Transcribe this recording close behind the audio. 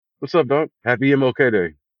What's up, dog? Happy MLK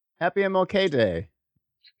Day. Happy MLK Day.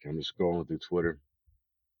 I'm just scrolling through Twitter,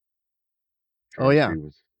 Oh trying to see yeah,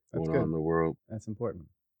 what's that's going on good. in the world. That's important.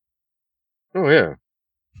 Oh yeah,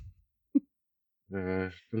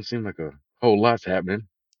 doesn't seem like a whole lot's happening.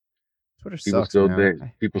 Twitter People sucks, still man. day,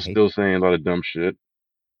 I people hate. still saying a lot of dumb shit.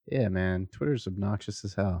 Yeah, man. Twitter's obnoxious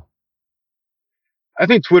as hell. I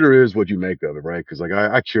think Twitter is what you make of it, right? Because like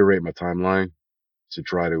I curate my timeline to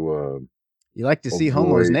try to You like to see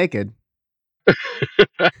homos avoid. naked.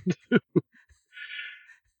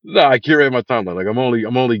 No, I curate my timeline. Like I'm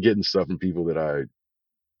only getting stuff from people that I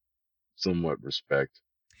somewhat respect.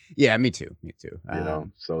 Yeah, me too. Me too.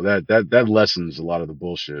 So that lessens a lot of the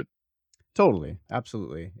bullshit. Totally,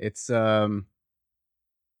 absolutely. It's yeah.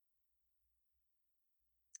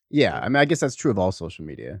 So, I mean, I guess that's true of all social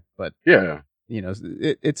media, but yeah.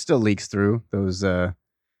 it still leaks through those. If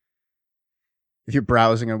you're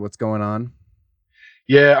browsing on what's going on.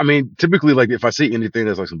 Yeah, I mean, typically, like if I see anything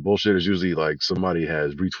that's like some bullshit, it's usually like somebody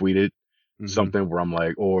has retweeted Hmm. something where I'm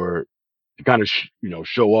like, or to kind of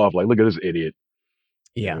show off, like, look at this idiot.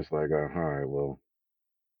 And Yeah, it's like, all right, well,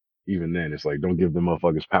 even then, it's like, don't give the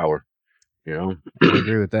motherfuckers power, you know? I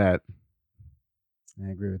agree with that. I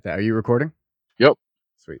agree with that. Are you recording? Yep.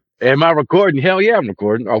 Sweet. Am I recording? Hell yeah, I'm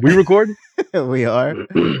recording. Are we recording? We are. Did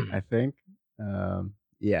I think.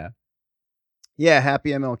 Yeah. Yeah. Happy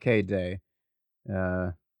MLK Day. Uh,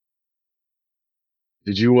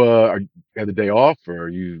 you have the day off, or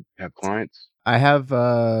you have clients? I have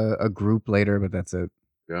a group later, but that's it.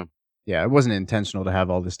 Yeah. Yeah, it wasn't intentional to have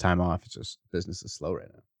all this time off. It's just business is slow right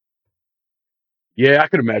now. Yeah, I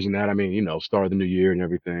could imagine that. I mean, start of the new year and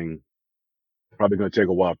everything. Probably going to take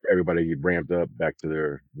a while for everybody to get ramped up back to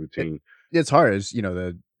their It, routine. it's hard. As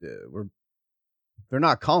they're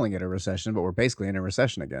not calling it a recession, but we're basically in a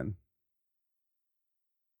recession again.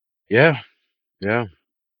 Yeah, yeah,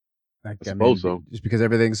 Like, I I suppose mean, so. just because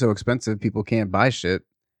everything's so expensive, people can't buy shit.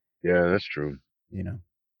 Yeah, that's true. You know,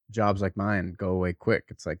 jobs like mine go away quick.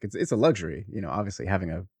 It's like it's a luxury. Obviously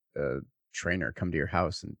having a trainer come to your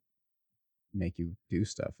house and make you do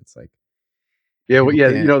stuff. It's like Yeah, well,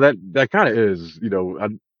 people yeah, can't. that kind of is, I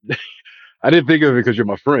I didn't think of it because you're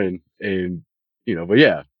my friend, and but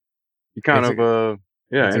yeah, you kind It's of a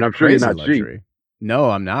yeah, it's a and I'm sure you're crazy not cheap. luxury. No,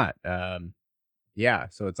 I'm not. Yeah,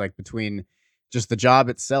 so it's like between just the job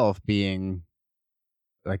itself being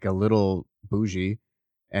like a little bougie,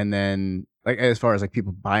 and then like as far as like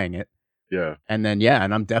people buying it, Yeah, and then yeah,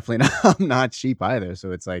 and I'm definitely not, I'm not cheap either.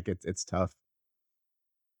 So it's like it's tough.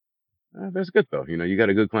 that's good though. You got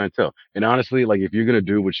a good clientele, and honestly, like if you're gonna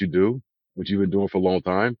do what you do, what you've been doing for a long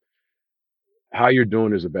time, how you're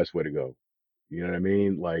doing is the best way to go. You know what I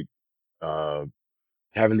mean? Like uh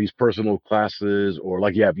having these personal classes, or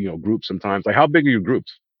like you have groups sometimes. Like how big are your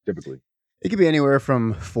groups typically? It could be anywhere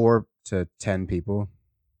from 4 to 10 people.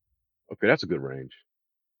 Okay, that's a good range.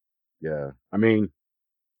 Yeah, I mean,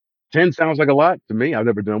 10 sounds like a lot to me. I've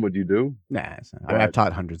never done what you do, Nah, it's not. I mean, I've but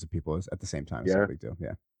taught hundreds of people at the same time. It's no yeah, big deal.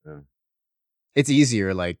 Yeah, yeah, it's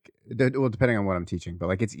easier. Like, well, depending on what I'm teaching, but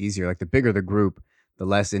like it's easier. Like the bigger the group, the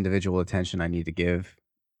less individual attention I need to give.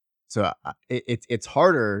 So it's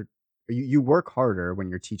harder. You work harder when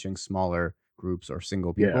you're teaching smaller groups or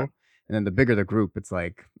single yeah. people, and then the bigger the group, it's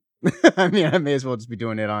like, I mean, I may as well just be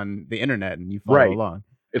doing it on the internet and you follow Right. along.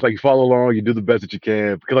 It's like you follow along, you do the best that you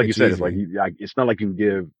can, because like you It's said, it's like easy. it's not like you can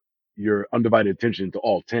give your undivided attention to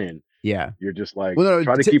all 10. Yeah. You're just like Well, no,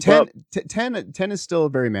 try to keep up. 10 is still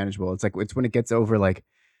very manageable. It's like it's when it gets over like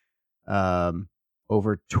um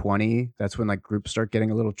over 20, that's when like groups start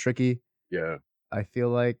getting a little tricky. Yeah. I feel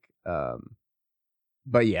like,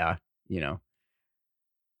 but yeah, you know,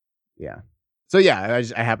 yeah. So yeah,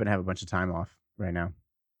 I happen to have a bunch of time off right now.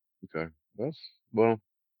 Okay. That's well.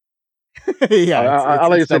 I, Yeah, it's I, it's I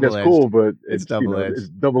like to it's say double that's edged. cool, but It's it's double it's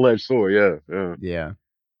edged. double edged sword. Yeah. Yeah. Yeah,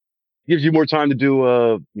 Gives you more time to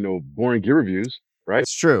do boring gear reviews, right?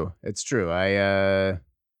 it's true. It's true. I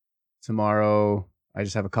tomorrow I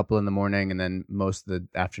just have a couple in the morning and then most of the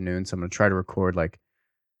afternoon. So I'm gonna try to record like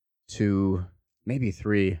 2, maybe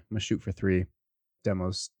 3. I'm gonna shoot for 3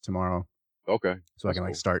 demos tomorrow, Okay. so I That's can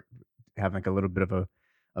like cool. start having like a little bit of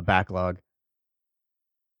a backlog.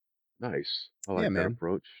 Nice. I Yeah, like that man.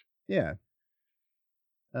 approach. Yeah.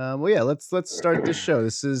 Well, yeah. Let's start this show.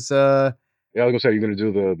 This is Yeah, I was gonna say you're gonna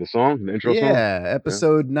do the song, the intro song. yeah, Yeah.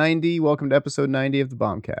 episode 90. Welcome to episode 90 of the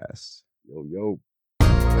Bombcast. Yo yo.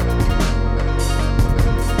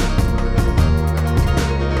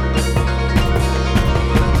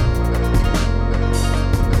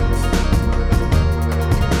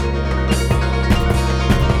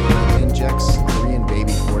 Injects Korean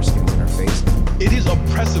baby foreskins in her face. It is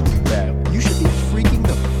oppressive. Yeah, you should be freaking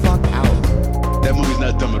the fuck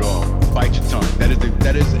bite your tongue.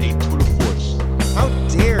 That is a tour de force. How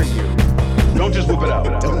dare you? Don't just whip it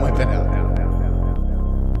out. Don't whip it out.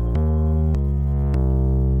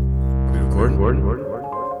 Are we recording?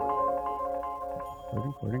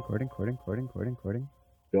 Recording.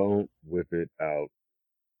 Don't whip it out.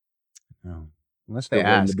 No. Unless they Still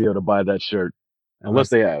waiting to ask. be able to buy that shirt. Unless Unless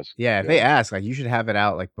they ask. Yeah, if they ask, like you should have it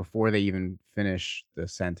out like before they even finish the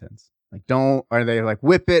sentence. Like don't or they like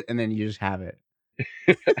whip it and then you just have it.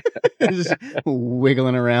 Just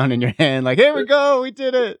wiggling around in your hand, like, here we go, we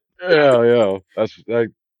did it. Yeah.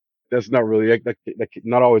 That's not really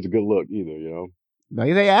not always a good look either, you know.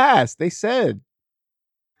 Like they asked, they said.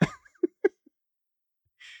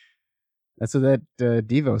 That's what that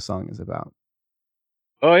Devo song is about.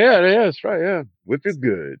 Oh yeah, that's right. Yeah, whip it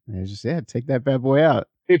good. And it's just take that bad boy out.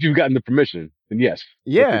 If you've gotten the permission, then yes,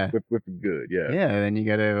 Yeah, whip it good. Yeah, yeah. Then you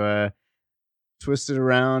gotta twist it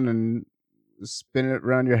around and spin it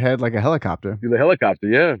around your head like a helicopter. do the helicopter.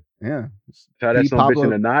 Yeah, Yeah, tie that Petey some bitch in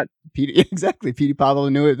Pablo. a knot. Exactly. Petey Pablo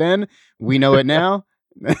knew it then. We know it now.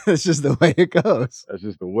 That's just the way it goes. That's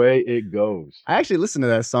just the way it goes. I actually listened to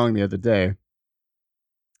that song the other day.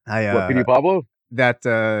 What, Petey Pablo? That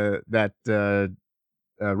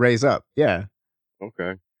Raise Up. Yeah.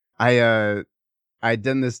 Okay. I'd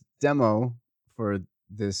done this demo for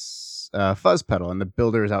this fuzz pedal and the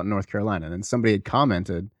builder is out in North Carolina. And somebody had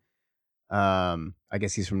commented, I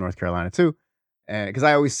guess he's from North Carolina too. And because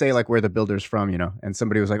I always say like where the builder's from, you know, and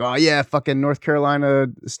somebody was like, oh yeah, fucking North Carolina,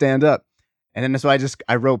 stand up. And then so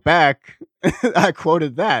I wrote back, I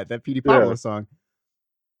quoted that Petey Pablo song.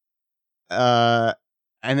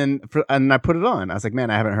 And then I put it on. I was like,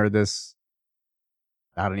 man, I haven't heard this.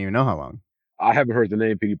 I don't even know how long. I haven't heard the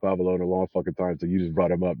name Petey Pablo in a long fucking time, so you just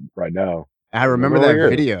brought him up right now. I remember that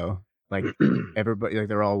video. Like everybody, like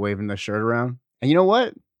they're all waving their shirt around. And you know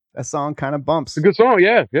what? That song kind of bumps. It's a good song,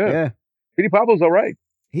 yeah. Petey Pablo's all right.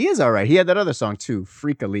 He is all right. He had that other song too,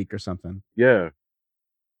 Freak a Leak or something. Yeah,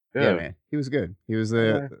 man. He was good. He was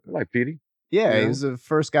I like Petey. Yeah, he was the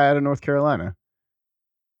first guy out of North Carolina.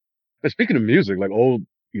 But speaking of music, like old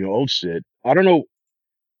shit. I don't know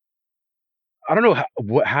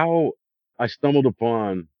how I stumbled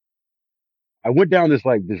upon. I went down this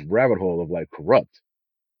rabbit hole of like Kurupt,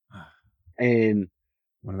 and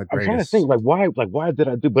One of the I'm greatest. trying to think why did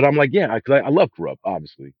I do? But I'm like, yeah, because I love Kurupt,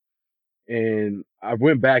 obviously, and I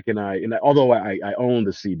went back and although I owned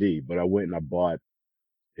the CD, but I went and I bought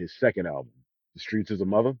his second album, The Streets Is a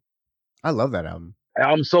Mother. I love that album.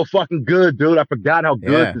 Album's so fucking good, dude. I forgot how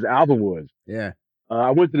good this album was. Yeah.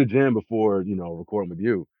 I went to the gym before recording with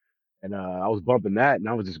you. And I was bumping that, and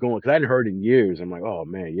I was just going because I hadn't heard it in years. I'm like, oh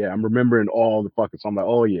man, yeah. I'm remembering all the fucking. So I'm like,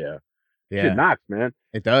 oh yeah, shit knocks, man.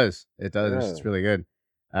 It does. It does. Yeah. It's really good.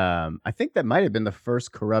 I think that might have been the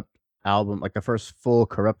first Kurupt album, like the first full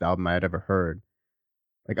Kurupt album I had ever heard.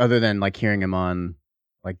 Like other than like hearing him on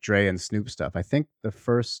like Dre and Snoop stuff. I think the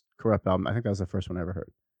first Kurupt album. I think that was the first one I ever heard.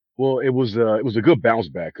 Well, it was a good bounce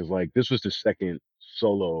back because like this was the second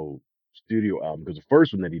solo studio album because the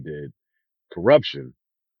first one that he did, Corruption,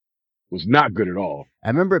 was not good at all. I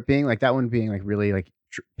remember it being like that one being like really like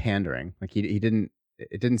pandering. Like he didn't.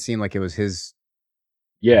 It didn't seem like it was his.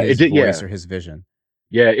 Yeah, his it did. Voice Yeah, or his vision.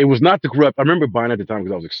 Yeah, it was not the Kurupt. I remember buying it at the time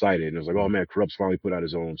because I was excited and it was like, oh man, Kurupt's finally put out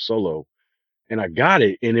his own solo, and I got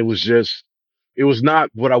it, and it was not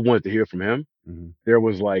what I wanted to hear from him. Mm-hmm. There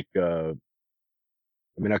was like, I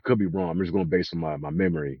mean, I could be wrong. I'm just going to base on my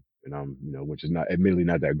memory, and which is not admittedly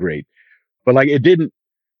not that great, but like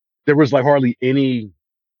there was like hardly any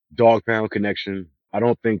Dog Pound connection. I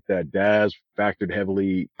don't think that Daz factored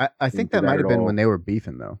heavily. I think that might have been when they were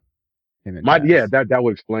beefing though. Yeah, that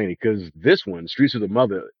would explain it because this one, Streets of the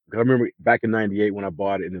Mother, I remember back in '98 when I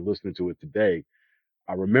bought it and then listening to it today,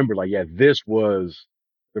 I remember like, yeah, this was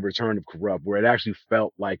the return of Kurupt, where it actually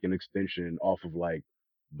felt like an extension off of like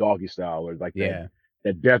Doggy Style or like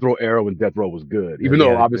that Death Row era when Death Row was good, even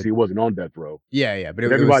though obviously it wasn't on Death Row. Yeah, but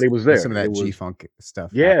everybody was there. Some of that G-funk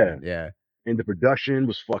stuff. Yeah, yeah. And the production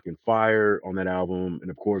was fucking fire on that album, and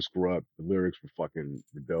of course, Kurupt. The lyrics were fucking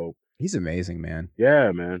dope. He's amazing, man.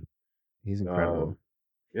 Yeah, man. He's incredible.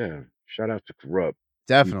 Yeah, shout out to Kurupt.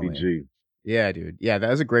 Definitely. DPG. Yeah, dude. Yeah, that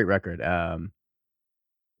was a great record.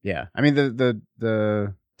 Yeah, I mean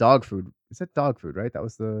the dog food. Is that dog food, right? That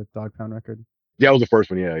was the Dog Pound record. Yeah, it was the first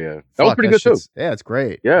one. Yeah. That was pretty good too. Yeah, it's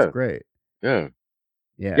great. Yeah, it's great. Yeah.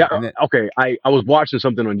 And okay, I was watching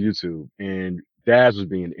something on YouTube and Daz was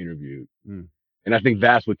being interviewed, and I think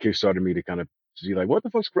that's what kickstarted me to kind of see like what the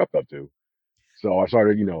fuck's Kurupt up to. So I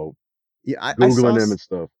started, googling him and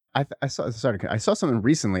stuff. I saw something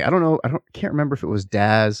recently. I don't know. Can't remember if it was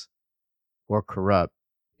Daz or Kurupt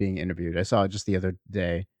being interviewed. I saw it just the other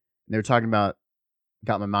day, They were talking about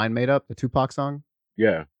 "Got My Mind Made Up," the Tupac song.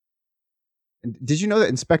 Yeah. And did you know that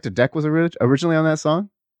Inspector Deck was originally on that song?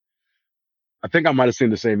 I think I might have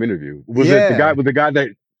seen the same interview. Was it the guy Yeah, with the guy that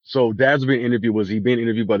so Dad's being interviewed? Was he being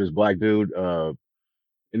interviewed by this black dude? And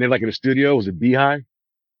then like in the studio, was it Beehive?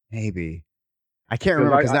 maybe. I can't Because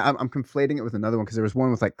remember I, because now I'm conflating it with another one because there was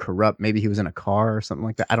one with like Kurupt. Maybe he was in a car or something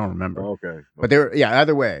like that. I don't remember. okay, But they okay, were, yeah,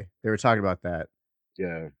 either way, they were talking about that.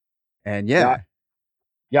 yeah, And yeah,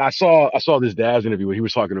 yeah. yeah. I saw this Dad's interview where he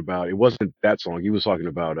was talking about it wasn't that song. He was talking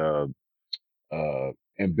about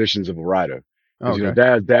Ambitions of a Rider Oh, because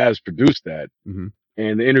okay. Dad's produced that, Hmm.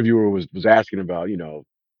 and the interviewer was asking about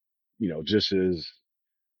just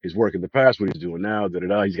his work in the past, what he's doing now, da da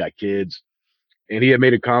da. He's got kids, and he had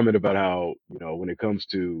made a comment about how when it comes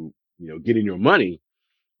to getting your money,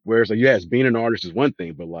 where it's like yes, being an artist is one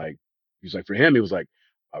thing, but like he's like for him, he was like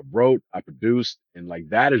I wrote, I produced, and like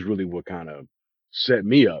that is really what kind of set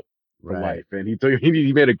me up for Right. life. And he told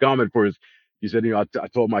he made a comment for his. He said, I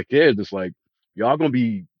told my kids, it's like y'all gonna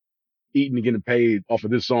be eating and getting paid off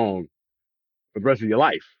of this song for the rest of your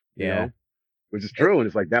life, Yeah. which is It, true. And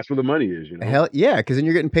it's like that's where the money is. hell yeah, because then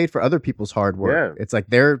you're getting paid for other people's hard work. Yeah, It's like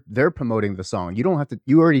they're promoting the song. You don't have to.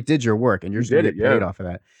 You already did your work, and you're you just gonna did it. get paid Yeah, off of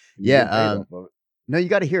that. you're Yeah. getting paid off of No, you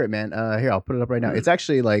got to hear it, man. Here, I'll put it up right now. it. It's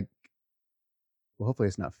actually like, well, hopefully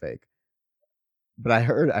it's not fake. But I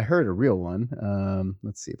heard a real one.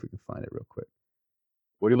 Let's see if we can find it real quick.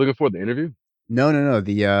 What are you looking for? The interview? No, no, no.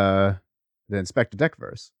 The Inspector Deck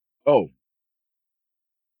verse. Oh,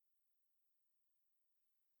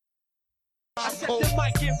 I set the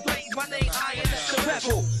mic in flames, my name Iron as the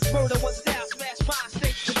rebel. Murder one style, smash fine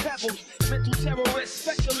states to pebbles. Mental terrorist,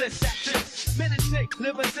 specialist at this. Menacing,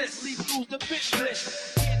 live assist, leave fools the bitch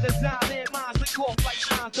list. Can't design their minds, lick off like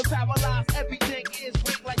times. To paralyze everything is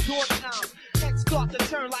ring like door chimes. Heads start to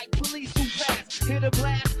turn like police who pass. Hit a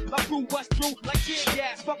blast, my crew bust through like tear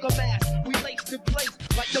gas. Fuck a mask, we lace to place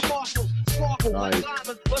like the marshals. Sparkle like nice.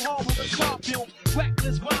 diamonds, but harmful as car fumes.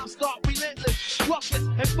 Reckless rhymes start relentless. Ruckus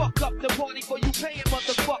and fuck up the party for you paying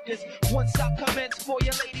motherfuckers. Once I commence for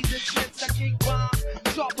your ladies and gents, I kick bombs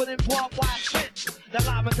sharper than barbed wire fence. The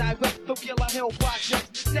live and direct from Killer Hill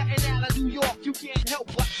Project. Staten Island, New York, you can't help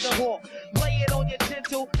but the hawk. Lay it on your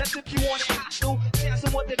gentle, that's if you want it hostile.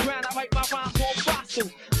 Dancing on the ground, I write my rhymes on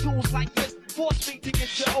fossils. Tools like this force me to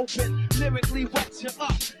get you open. Lyrically wet you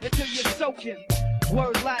up until you're soaking.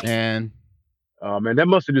 Word like. And Man, that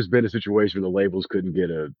must have just been a situation where the labels couldn't get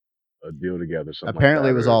a deal together, something like apparently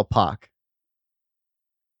that, it was or all Pac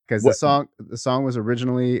because the what? song was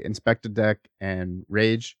originally Inspector Deck and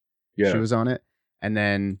Rage. She Yeah, was on it, and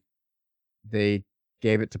then they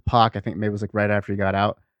gave it to Pac. I think maybe it was like right after he got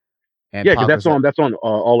out, and yeah, because Pac that's was like, on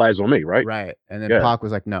All Eyes on Me, right? right, and then Yeah. Pac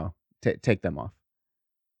was like, no, take them off.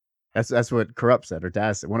 That's what Kurupt said, or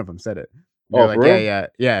Daz said. One of them said it. They're Oh, like, for yeah, real? yeah,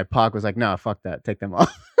 yeah. Pac was like, no, fuck that, take them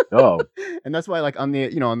off. Oh, And that's why, like on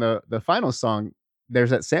the final song, there's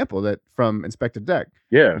that sample that from Inspector Deck.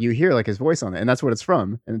 yeah. You hear like his voice on it, and that's what it's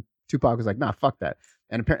from. And Tupac was like, nah, fuck that.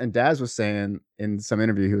 And apparently, Daz was saying in some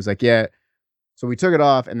interview, he was like, yeah. So we took it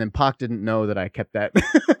off, and then Pac didn't know that I kept that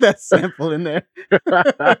that sample in there.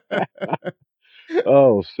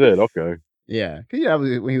 Oh shit. Okay. Yeah, 'cause, yeah,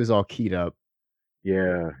 when he was all keyed up.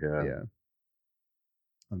 Yeah, yeah. Yeah,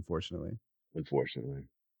 unfortunately. Unfortunately.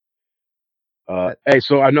 That, Hey,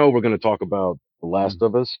 so I know we're gonna talk about The Last mm,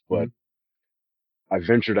 of Us, but mhm. I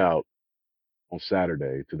ventured out on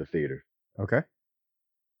Saturday to the theater Okay.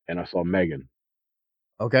 and I saw Megan.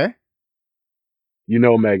 Okay. You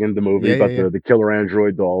know Megan, the movie Yeah, yeah, about yeah. the killer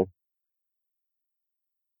android doll.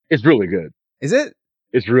 It's really good. Is it?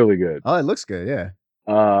 It's really good. Oh, it looks good. Yeah.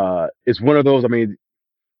 It's one of those. I mean,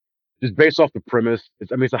 just based off the premise,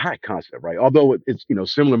 it's a high concept, right? Although it's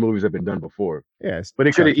similar movies have been done before, Yeah, it's but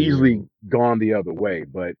it could have Chucky easily or gone the other way.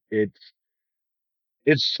 But it's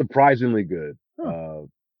surprisingly good. oh,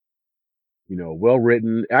 Uh, well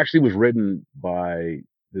written. Actually, was written by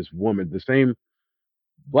this woman, the same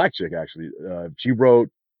black chick. Actually, she wrote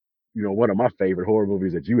one of my favorite horror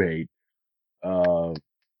movies that you hate. Uh,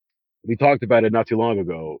 we talked about it not too long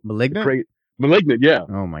ago. The Malignant? cra- Malignant, yeah,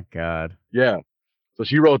 Oh my god. yeah. So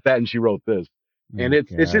she wrote that and she wrote this, Oh and my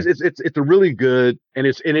it's just god. it's a really good, and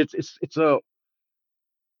it's a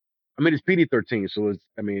it's PG-13, so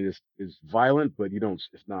it's violent, but you don't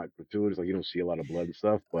it's not gratuitous, like you don't see a lot of blood and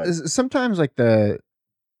stuff, but Sometimes like a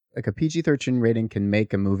PG-13 rating can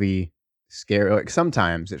make a movie scary. Like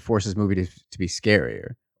sometimes it forces movie to be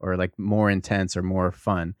scarier or like more intense or more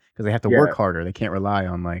fun because they have to yeah, work harder. They can't rely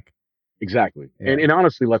on like exactly. And yeah, and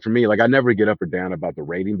honestly, like for me, like I never get up or down about the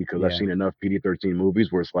rating because I've yeah, seen enough PG-13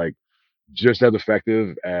 movies where it's like just as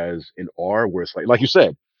effective as an R, where it's like you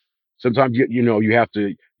said. sometimes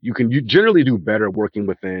you generally do better working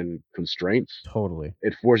within constraints. Totally.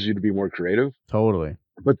 It forces you to be more creative. Totally.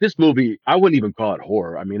 But this movie, I wouldn't even call it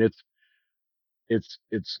horror. I mean,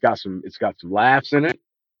 it's got some laughs in it,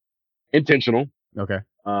 intentional. Okay.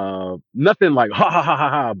 Nothing like ha ha ha ha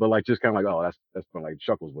ha, but like just kind of like, oh, that's fun, like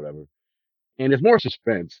chuckles, whatever. And it's more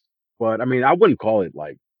suspense. But I mean, I wouldn't call it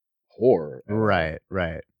like horror at all. Right.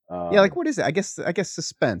 Right. Yeah. Uh, Like, what is it? I guess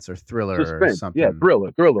suspense or thriller or Suspense, yeah, something.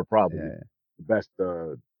 thriller Yeah. probably the best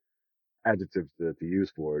adjective to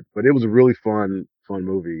use for it. But it was a really fun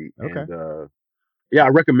movie, Okay. and yeah, I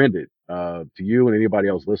recommend it to you and anybody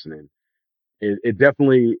else listening. It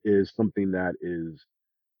definitely is something that is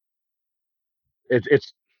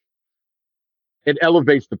it's it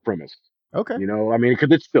elevates the premise. Okay. I mean, because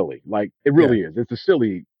it's silly, like it Yeah. really is. It's a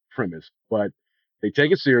silly premise, but they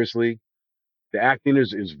take it seriously. The acting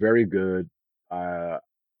is very good. Uh,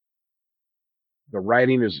 the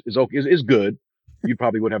writing is okay, is good. You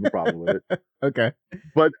probably would have a problem with it, Okay.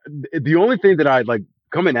 but the only thing that I like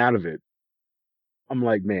coming out of it, I'm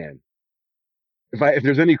like, man, if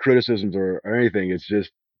there's any criticisms or anything, it's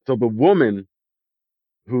just so the woman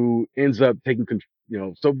who ends up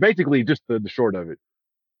so basically just the short of it.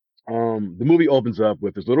 The movie opens up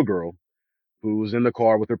with this little girl who's in the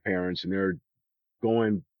car with her parents, and they're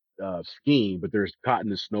going skiing, but there's caught in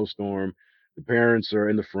this snowstorm. The parents are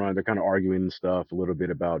in the front. They're kind of arguing and stuff a little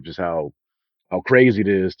bit about just how crazy it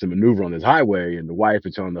is to maneuver on this highway. And the wife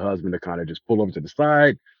is telling the husband to kind of just pull over to the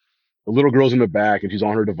side. The little girl's in the back, and she's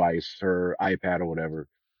on her device, her iPad or whatever,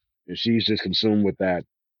 and she's just consumed with that.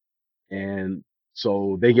 And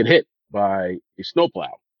so they get hit by a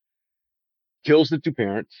snowplow, kills the two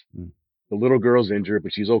parents. Mm. The little girl's injured,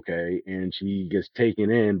 but she's okay, and she gets taken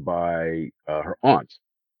in by her aunt,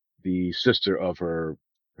 the sister of her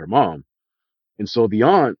mom. And so the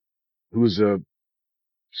aunt, who's a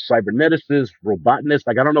cyberneticist, robotinist,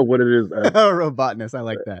 like I don't know what it is. Robotness. I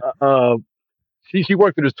like that. She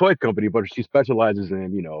worked at this toy company, but she specializes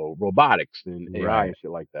in robotics and AI Right. and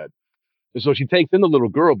shit like that. And so she takes in the little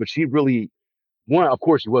girl, but she really, one, of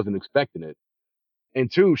course, she wasn't expecting it,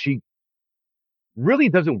 and two, she really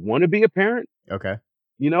doesn't want to be a parent. Okay.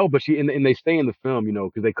 But and they stay in the film,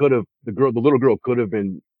 because they could have the little girl could have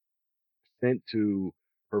been sent to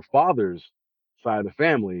her father's side of the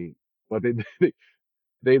family, but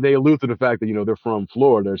they allude to the fact that they're from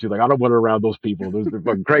Florida. She's like, I don't want her around those people. They're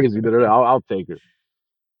fucking crazy. I'll take her.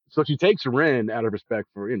 So she takes her in out of respect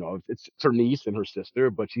for it's her niece and her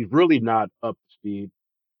sister, but she's really not up to speed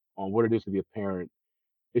on what it is to be a parent,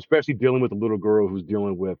 especially dealing with a little girl who's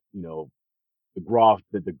dealing with the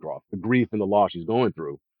grief and the loss she's going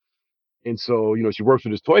through. And so she works for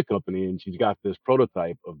this toy company, and she's got this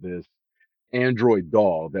prototype of this Android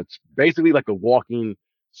doll that's basically like a walking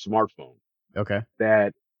smartphone Okay.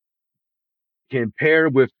 that can pair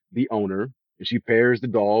with the owner, and she pairs the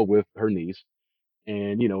doll with her niece.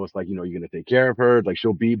 And it's like, you're gonna take care of her. Like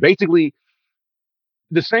she'll be basically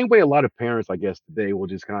the same way a lot of parents, I guess, today will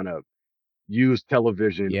just kind of use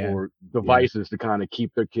television Yeah. or Yeah. devices to kind of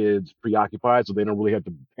keep their kids preoccupied so they don't really have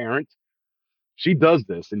to parent. She does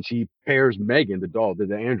this, and she pairs Megan, the doll,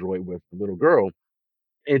 the android, with the little girl.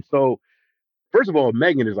 And so, first of all,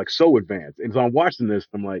 Megan is like so advanced. And so I'm watching this,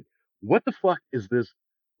 I'm like, what the fuck is this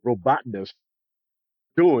robotness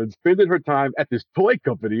doing, spending her time at this toy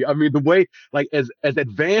company? I mean, the way, like, as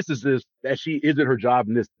advanced as she is at her job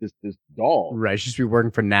in this doll Right. She should be working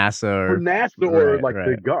for NASA for or NASA or right. like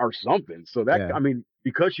Right. or something. So that, Yeah. I mean,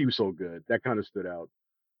 because she was so good, that kind of stood out.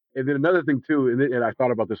 And then another thing too, and I thought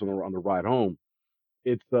about this on the ride home.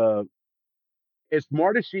 It's as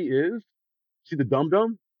smart as she is, she's a dum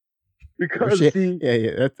dum because She, she yeah.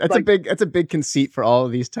 Yeah. That's a like big conceit for all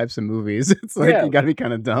of these types of movies. It's like yeah. you got to be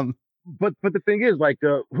kind of dumb. But the thing is, like,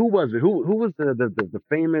 who was it? Who was the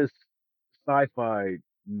famous sci-fi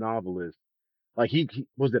novelist? Like he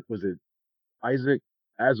was it Isaac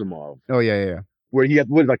Asimov, Oh yeah. Yeah. Yeah. where he had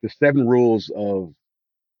what like the seven rules of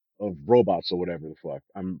robots or whatever the fuck.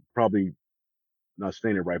 I'm probably not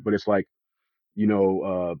saying it right, but it's like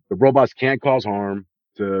the robots can't cause harm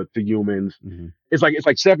to humans. Mm-hmm. It's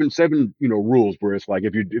like seven rules where it's like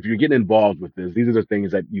if you're getting involved with this, these are the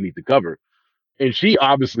things that you need to cover. And she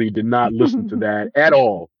obviously did not listen to that at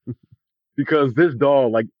all because this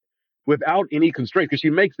doll, like, without any constraints, because she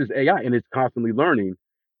makes this AI and it's constantly learning,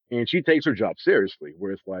 and she takes her job seriously.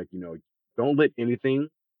 Where it's like, don't let anything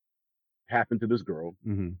happen to this girl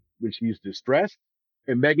Mm-hmm. when she's distressed.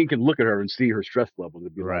 And Megan can look at her and see her stress levels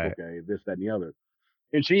and be like, Right. okay, this, that, and the other.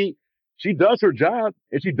 And she does her job,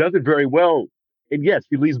 and she does it very well. And yes,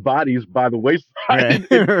 she leaves bodies by the wayside Right.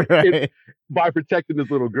 it Right. by protecting this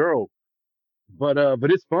little girl. But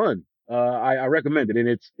it's fun. I recommend it,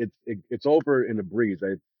 and it's over in a breeze.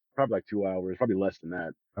 It's probably like 2 hours, probably less than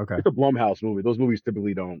that. Okay. It's a Blumhouse movie. Those movies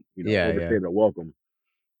typically don't, Yeah, yeah. overstay their welcome.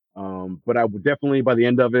 But I would definitely, by the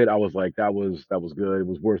end of it, I was like, that was good. It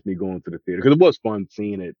was worth me going to the theater because it was fun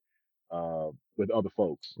seeing it with other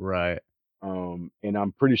folks. Right. And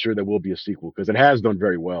I'm pretty sure there will be a sequel because it has done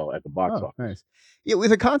very well at the box Oh, office. nice. Yeah,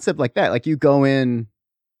 with a concept like that, like you go in,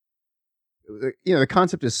 the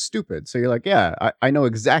concept is stupid. So you're like, yeah, I know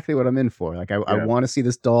exactly what I'm in for. Like, I Yeah. want to see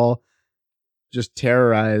this doll just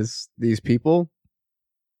terrorize these people.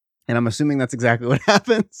 And I'm assuming that's exactly what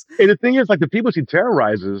happens. And the thing is, like the people she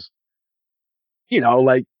terrorizes,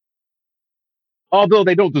 like although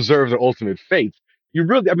they don't deserve their ultimate fate, I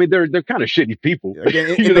mean, they're kind of shitty people.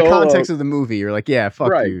 Again, in the context of the movie, you're like, yeah, fuck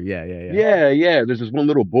right. you. Yeah, yeah, yeah. Yeah. There's this one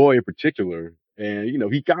little boy in particular, and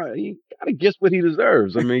he kind of gets what he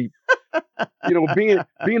deserves. I mean, being a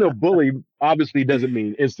bully obviously doesn't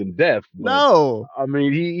mean instant death, but No. I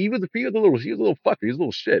mean, he was a little fucker. He's a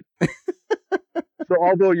little shit. So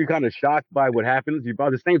although you're kind of shocked by what happens, you by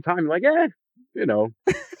the same time you're like, you know,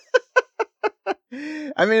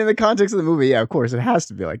 I mean, in the context of the movie, yeah, of course, it has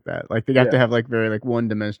to be like that. Like they have to Yeah. have like very like one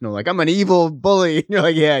dimensional. Like I'm an evil bully. And you're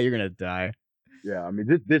like, yeah, you're gonna die. yeah. I mean,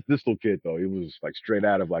 this little kid though, it was like straight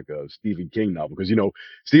out of like a Stephen King novel because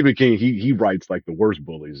Stephen King he writes like the worst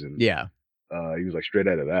bullies, and Yeah. he was like straight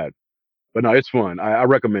out of that. But no, it's fun. I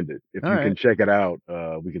recommend it. If All you right. can check it out,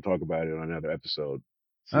 we can talk about it on another episode.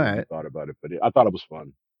 See All what you right. thought about it. But I thought it was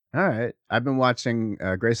fun. All right. I've been watching.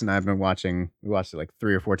 Grace and I have been watching. We watched it like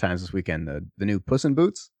 3 or 4 times this weekend. The new Puss in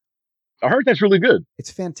Boots. I heard that's really good.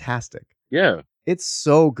 It's fantastic. Yeah. It's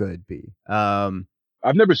so good, B.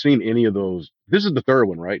 I've never seen any of those. This is the third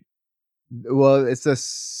one, right? Well, it's the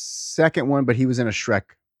second one, but he was in a Shrek.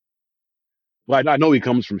 Well, I know he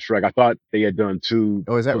comes from Shrek. I thought they had done two.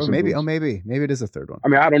 Oh, is that Puss in maybe? Boots. Oh, maybe it is a third one. I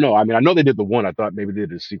mean, I don't know. I mean, I know they did the one. I thought maybe they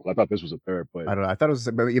did a sequel. I thought this was a third, but I don't know. I thought it was,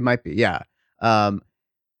 but it might be. Yeah. Antonio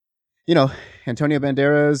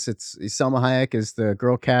Banderas. It's Selma Hayek is the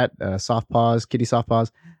girl cat. Soft paws, kitty soft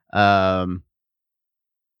paws.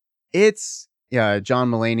 It's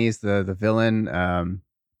John Mulaney's the villain.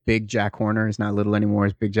 Big Jack Horner. He's not little anymore.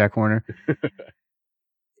 It's Big Jack Horner.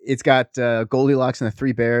 It's got Goldilocks and the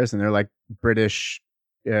Three Bears, and they're like British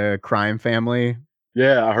crime family.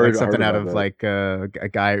 yeah, I heard Like something I heard out of that. like a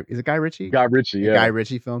guy. Is it Guy Ritchie? Guy Ritchie. A Yeah, Guy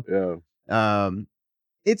Ritchie film. yeah.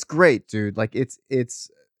 It's great, dude. Like it's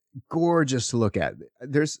gorgeous to look at.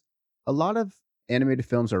 There's a lot of animated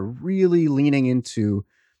films are really leaning into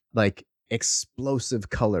like explosive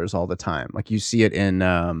colors all the time. Like you see it in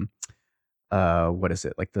what is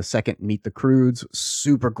it? Like the second Meet the Croods,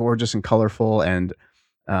 super gorgeous and colorful, and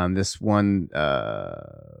this one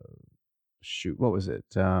shoot, what was it?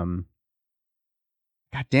 God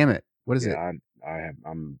damn it. What is it? I'm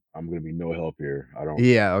gonna be no help here. I don't.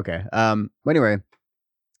 Yeah, okay. But anyway,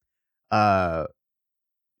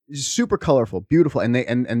 super colorful, beautiful, and they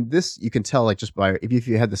and this you can tell like just by if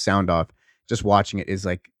you had the sound off, just watching it is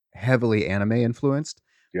like heavily anime influenced.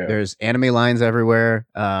 Yeah. There's anime lines everywhere,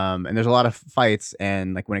 and there's a lot of fights,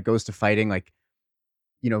 and like when it goes to fighting, like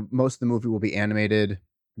most of the movie will be animated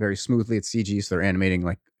very smoothly. It's CG, so they're animating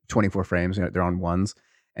like 24 frames. They're on ones,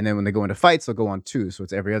 and then when they go into fights, they'll go on 2, so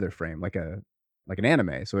it's every other frame, like an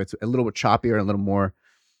anime. So it's a little bit choppier and a little more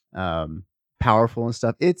powerful and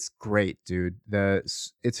stuff. It's great, dude.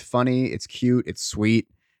 It's funny, it's cute, it's sweet.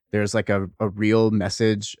 There's like a real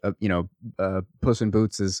message of Puss in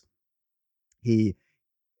Boots is he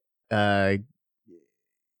gets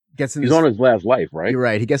in He's this, on his last life, right? you're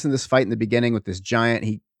right. He gets in this fight in the beginning with this giant.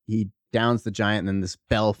 He downs the giant, and then this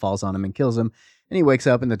bell falls on him and kills him. And he wakes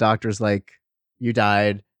up, and the doctor's like, "You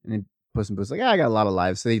died." And then Puss in Boots like, "I got a lot of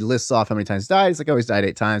lives." So he lists off how many times he died. He's like, "Oh, he's died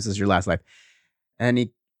 8 times. This is your last life." And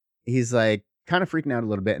he's like kind of freaking out a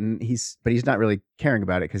little bit, and he's not really caring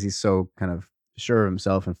about it because he's so kind of sure of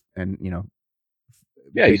himself and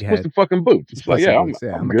Yeah, he's Puss in fucking Boots. It's like, I'm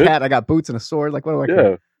a good. cat. I got boots and a sword. Like, what do I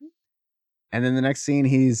care? And then the next scene,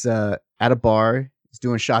 he's at a bar. He's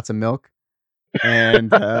doing shots of milk,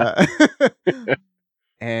 and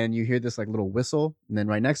and you hear this like little whistle, and then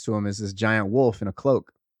right next to him is this giant wolf in a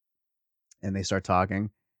cloak, and they start talking,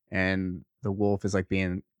 and the wolf is like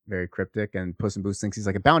being very cryptic, and Puss in Boots thinks he's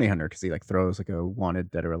like a bounty hunter because he like throws like a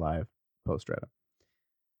wanted dead or alive poster at him.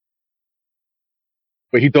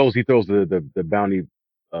 But he throws the bounty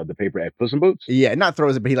the paper at Puss in Boots. Yeah, not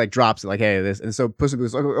throws it, but he like drops it like, "Hey, this." And so Puss in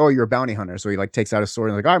Boots like, "Oh, you're a bounty hunter." So he like takes out his sword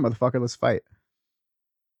and like, "All right, motherfucker, let's fight."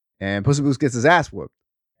 And Puss in Boots gets his ass whooped.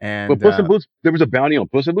 And But Puss in Boots, there was a bounty on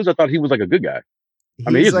Puss in Boots. I thought he was like a good guy.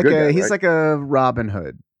 I mean, he's like a good guy, he's right? like a Robin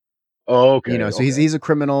Hood. Oh, okay. So he's a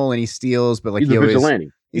criminal and he steals, but like he's a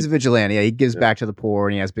vigilante. He's a vigilante. Yeah, he gives back to the poor,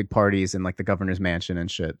 and he has big parties in like the governor's mansion and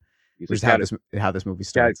shit. He's Which a is how this movie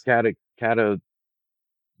cat starts. cat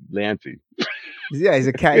Lanty. Yeah, he's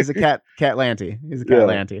a cat. He's a cat lanty. He's a cat Yeah.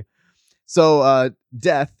 lanty. So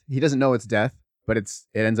Death. He doesn't know it's Death, but it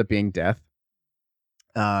ends up being Death.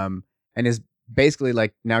 And is basically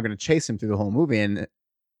like now going to chase him through the whole movie, and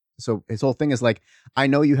so his whole thing is like, I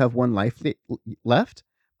know you have one life left,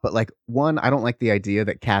 but like I don't like the idea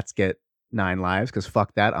that cats get 9 lives because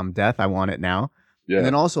fuck that. I'm Death. I want it now. Yeah. And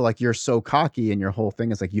then also like you're so cocky and your whole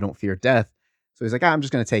thing is like you don't fear death. So he's like, I'm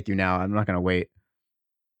just gonna take you now. I'm not gonna wait.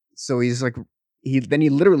 So he's like, he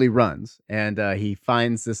literally runs and he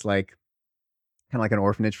finds this like kind of like an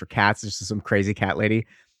orphanage for cats. There's just some crazy cat lady,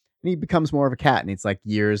 and he becomes more of a cat. And it's like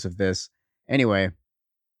years of this. Anyway,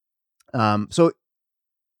 so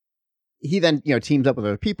he then teams up with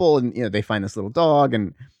other people, and they find this little dog,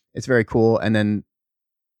 and it's very cool. And then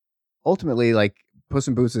ultimately, like Puss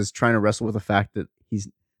in Boots is trying to wrestle with the fact that he's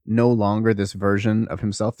no longer this version of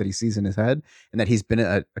himself that he sees in his head, and that he's been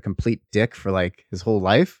a complete dick for like his whole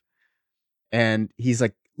life. And he's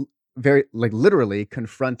like very like literally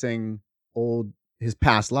confronting his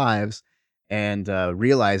past lives and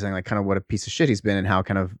realizing like kind of what a piece of shit he's been and how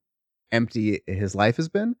kind of empty his life has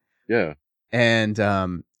been. Yeah. And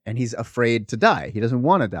he's afraid to die. He doesn't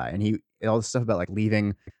want to die. And all this stuff about like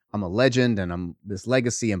leaving, I'm a legend and I'm this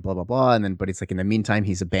legacy and blah, blah, blah. And then, but it's like in the meantime,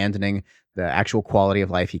 he's abandoning the actual quality of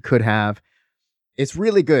life he could have. It's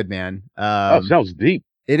really good, man. It sounds deep.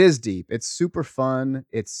 It is deep. It's super fun.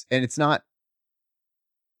 It's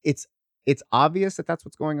obvious that that's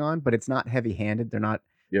what's going on, but it's not heavy handed. They're not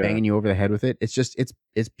banging you over the head with it. It's just,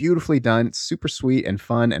 it's beautifully done. It's super sweet and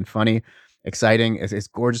fun and funny, exciting. It's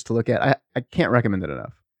gorgeous to look at. I can't recommend it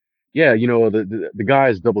enough. Yeah, the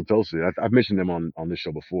guys Double Toasted. I've mentioned them on this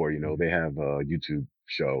show before. They have a YouTube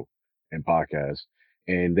show and podcast,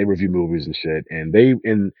 and they review movies and shit.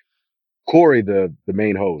 And Corey, the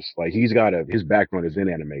main host, like he's got his background is in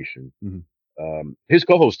animation. Mm-hmm. His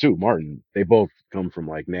co-host too, Martin. They both come from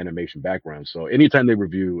like an animation background. So anytime they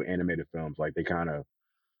review animated films, like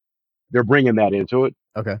they're bringing that into it.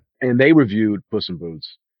 Okay. And they reviewed Puss in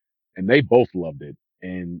Boots, and they both loved it,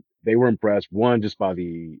 and they were impressed. One just by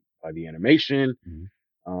the animation,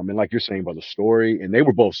 and like you're saying about the story, and they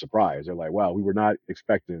were both surprised. They're like, "Wow, we were not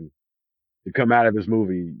expecting to come out of this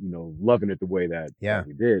movie, loving it the way that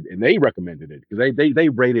we did." And they recommended it because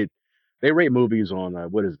they rate movies on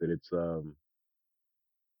what is it? It's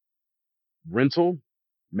rental,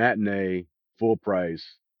 matinee, full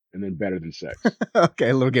price, and then better than sex. Okay,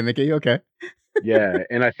 a little gimmicky. Okay. Yeah,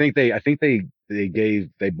 and I think they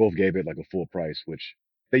both gave it like a full price, which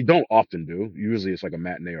they don't often do. Usually it's like a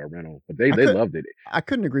matinee or a rental, but they loved it. I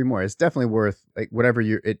couldn't agree more. It's definitely worth like whatever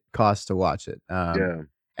it costs to watch it. Yeah.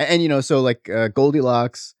 And so like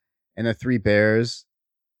Goldilocks and the Three Bears.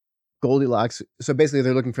 Goldilocks. So basically,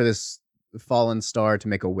 they're looking for this fallen star to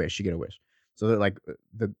make a wish. You get a wish. So they're like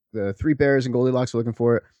the Three Bears and Goldilocks are looking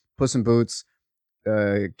for it. Puss in Boots,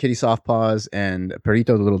 Kitty Softpaws, and Perito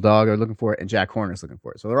the little dog are looking for it, and Jack Horner's looking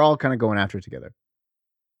for it. So they're all kind of going after it together.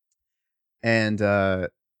 And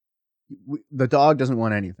the dog doesn't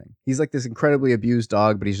want anything. He's like this incredibly abused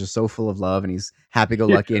dog, but he's just so full of love, and he's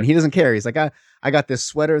happy-go-lucky, and he doesn't care. He's like, I got this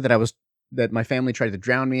sweater that my family tried to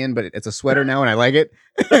drown me in, but it's a sweater now, and I like it.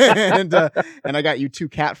 and I got you 2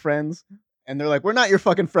 cat friends, and they're like, we're not your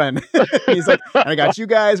fucking friend. He's like, and I got you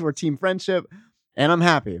guys. We're team friendship, and I'm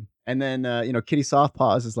happy. And then Kitty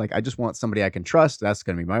Softpaws is like, I just want somebody I can trust. That's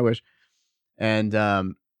gonna be my wish. And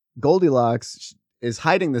Goldilocks is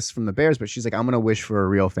hiding this from the bears, but she's like, I'm gonna wish for a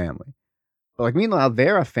real family. But like meanwhile,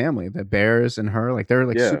 they're a family. The bears and her, like they're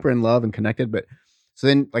like super in love and connected. But so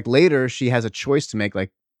then like later she has a choice to make.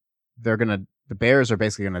 Like the bears are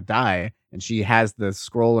basically gonna die, and she has the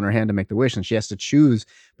scroll in her hand to make the wish, and she has to choose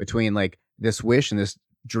between like this wish and this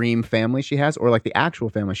dream family she has, or like the actual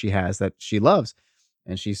family she has that she loves,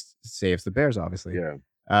 and she saves the bears, obviously.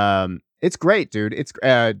 It's great, dude. It's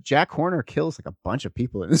Jack Horner kills like a bunch of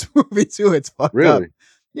people in this movie too. It's fucked up.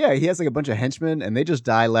 Yeah, he has like a bunch of henchmen, and they just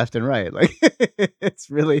die left and right. Like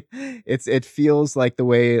it feels like the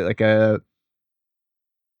way like a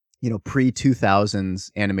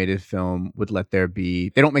pre-2000s animated film would let there be.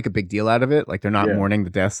 They don't make a big deal out of it. Like they're not mourning the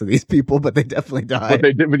deaths of these people, but they definitely die.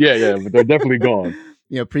 But but they're definitely gone.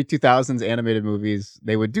 Pre-2000s animated movies,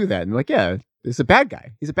 they would do that, and like, yeah, it's a bad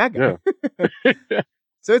guy. He's a bad guy. Yeah.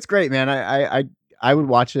 So it's great, man. I would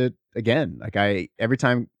watch it again. Like every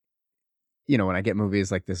time, when I get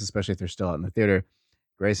movies like this, especially if they're still out in the theater,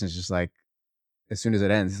 Grayson's just like, as soon as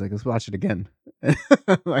it ends, he's like, let's watch it again. I'm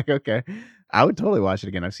like, okay. I would totally watch it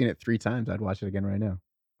again. I've seen it 3 times. I'd watch it again right now.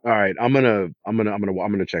 All right, I'm gonna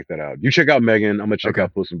check that out. You check out Megan. I'm gonna check Okay.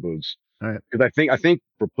 out Puss in Boots All right. because I think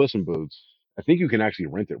for Puss in Boots, I think you can actually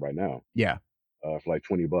rent it right now Yeah. for like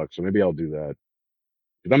 $20. So maybe I'll do that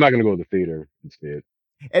because I'm not gonna go to the theater instead.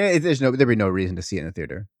 And there'd be no reason to see it in the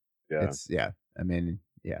theater. Yeah, It's yeah. I mean,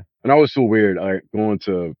 yeah. and I always feel weird like going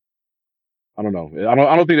to. I don't know. I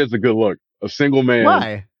don't think that's a good look. A single man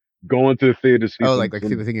Why? going to the theater to see Oh, some like people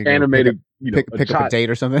some think you're gonna animated, a pick up a child. date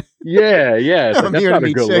or something. Yeah, yeah. It's like I'm that's here to not a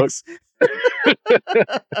meet good look. chicks.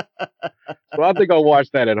 So I think I'll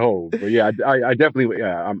watch that at home. But yeah, I definitely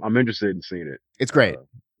yeah, I'm interested in seeing it. It's great.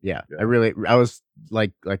 Yeah, Yeah. I was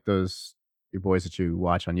like those your boys that you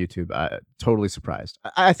watch on YouTube. Totally surprised.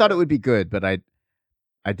 I thought it would be good, but I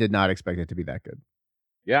did not expect it to be that good.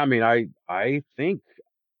 Yeah, I mean, I think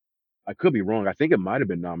I could be wrong. I think it might have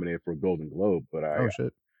been nominated for a Golden Globe, but Oh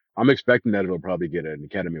shit. I'm expecting that it'll probably get an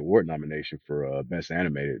Academy Award nomination for Best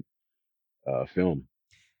Animated Film.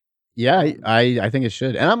 Yeah, Um, I think it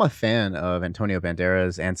should, and I'm a fan of Antonio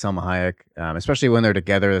Banderas and Selma Hayek, especially when they're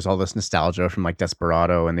together. There's all this nostalgia from like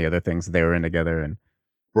Desperado and the other things they were in together. And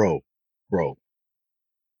bro, bro,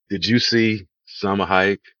 did you see Salma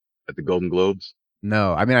Hayek at the Golden Globes?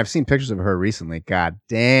 no, I mean I've seen pictures of her recently. God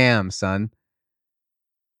damn, son,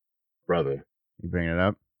 Brother, you bringing it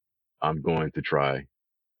up? I'm going to try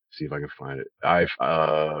see if I can find it. I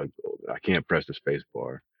can't press the space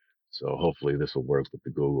bar, so hopefully this will work with the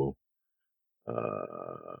Google.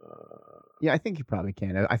 Uh, Yeah, I think you probably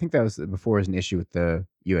can. I think that was before was an issue with the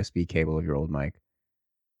USB cable of your old mic.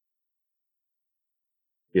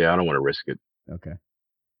 yeah, I don't want to risk it. Okay.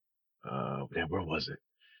 Man, where was it?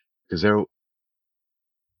 Because there,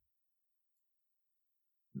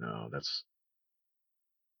 no, that's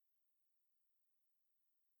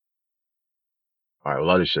all right. Well,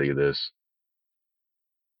 I'll just show you this.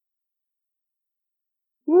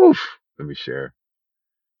 Woof. Let me share.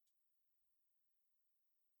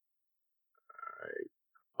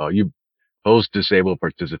 Oh, you host disable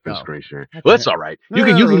participant Oh, screen sharing. God Well, damn that's it. all right. No, You no,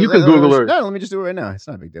 can no, you can no, you can Google her. no, let me just do it right now. It's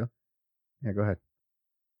not a big deal. Yeah, go ahead.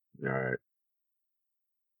 All right.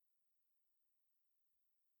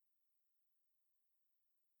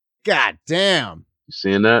 God damn. You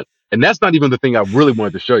seeing that? And that's not even the thing I really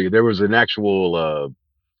wanted to show you. There was an actual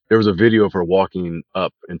there was a video of her walking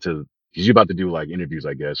up into she's about to do like interviews,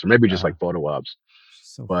 I guess, or maybe just Uh-huh. like photo ops. She's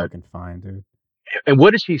so But fucking fine, dude. and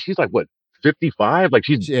what is she? She's like what, 55? Like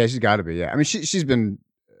Yeah, she's got to be. Yeah, I mean, she's been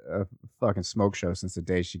a fucking smoke show since the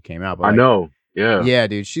day she came out. But I like, know. Yeah. yeah,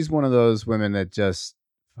 dude, she's one of those women that just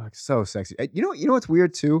fuck so sexy. You know what's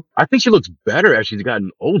weird too? I think she looks better as she's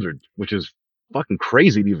gotten older, which is fucking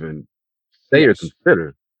crazy to even say Yeah, or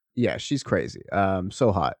consider. yeah, she's crazy.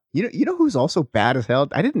 So hot. You know who's also bad as hell?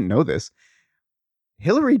 I didn't know this.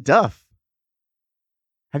 Hillary Duff.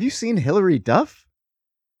 Have you seen Hillary Duff?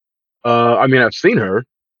 I mean, I've seen her,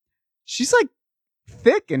 She's like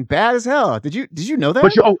thick and bad as hell. Did you know but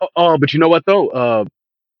that? but you know what though?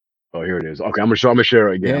 Oh, here it is. Okay, I'm gonna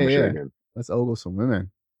share it again. Yeah, I'm gonna share it yeah. again. Let's ogle some women.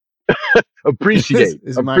 This Appreciate,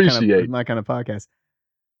 is appreciate. my kind of podcast.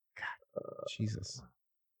 God, Jesus.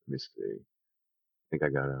 Let me see. I think I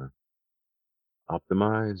gotta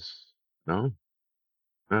optimize. No.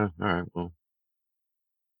 All right. Well,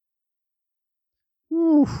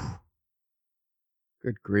 Oof.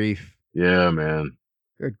 Good grief. yeah, man.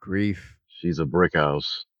 Good grief. She's a brick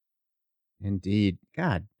house. Indeed.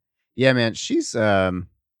 God. Yeah, man. She's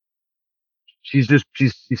She's look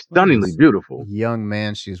at stunningly this beautiful. young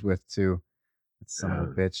man she's with too. That son of a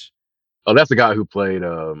Yeah. bitch. Oh, that's the guy who played.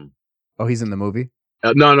 Oh, he's in the movie?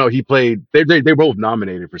 No, he played. They both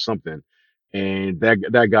nominated for something, and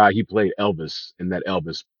that guy he played Elvis in that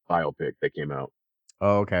Elvis biopic that came out.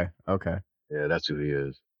 Oh, okay. Okay. Yeah, that's who he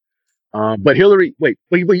is. But Hillary, wait,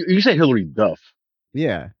 you said Hillary Duff.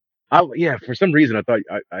 Yeah. Yeah, for some reason I thought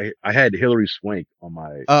I had Hillary Swank on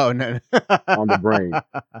my Oh, no. on the brain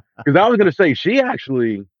because I was gonna say she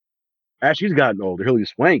actually as she's gotten older, Hillary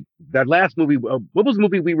Swank. That last movie, what was the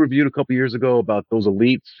movie we reviewed a couple years ago about those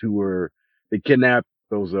elites who were they kidnapped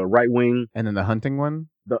those right wing And then the hunting one?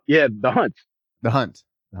 the Hunt. The Hunt.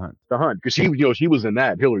 The Hunt. The Hunt, because she was in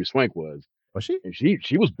that. Hillary Swank was, Was she? and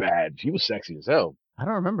she was bad. She was sexy as hell. I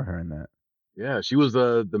don't remember her in that. Yeah, she was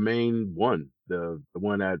the main one, the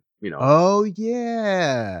one that Oh,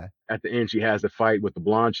 yeah. at the end she has the fight with the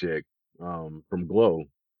blonde chick from Glow.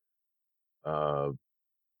 Uh,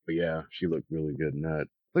 but yeah, she looked really good in that.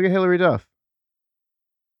 Look at Hillary Duff.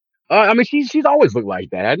 I mean, she's always looked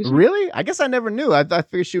like that, hasn't she? Really? I guess I never knew. I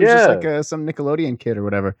figured she was just like some Nickelodeon kid or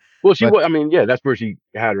whatever. Well, she But was. I mean, yeah, that's where she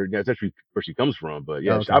had her. That's actually where she comes from. But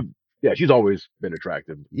yeah, okay. Yeah, she's always been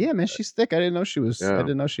attractive. Yeah, man, she's thick. I didn't know she was. I Yeah,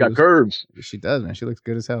 didn't know she got was. curves. She does, man. She looks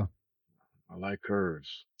good as hell. I like curves.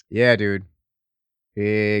 Yeah, dude.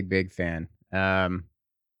 Big fan. All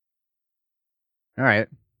right.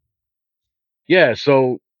 Yeah,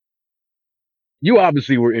 so you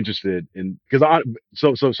obviously were interested in because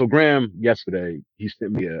so Graham yesterday he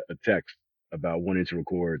sent me a text about wanting to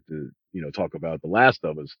record to talk about The Last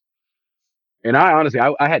of Us, and I honestly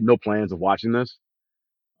I had no plans of watching this.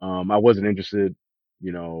 I wasn't interested.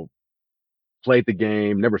 You know, played the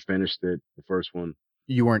game, never finished it, the first one.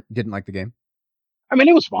 You didn't like the game? I mean,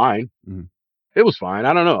 it was fine. Mhm. It was fine.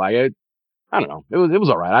 I don't know. I don't know. It was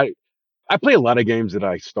all right. I play a lot of games that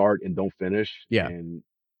I start and don't finish, Yeah. and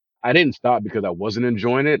I didn't stop because I wasn't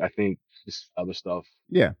enjoying it. I think just other stuff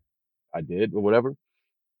Yeah. I did or whatever.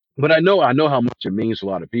 But I know how much it means to a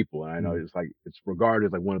lot of people, and I know Mhm. it's regarded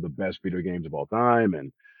as like one of the best video games of all time,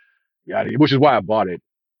 and yeah, which is why I bought it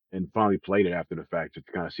and finally played it after the fact just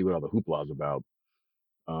to kind of see what all the hoopla is about.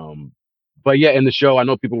 Um, but yeah, in the show, I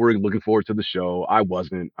know people were looking forward to the show. I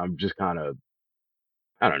wasn't. I'm just kind of,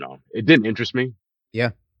 I don't know. It didn't interest me.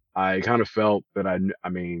 Yeah. I kind of felt that I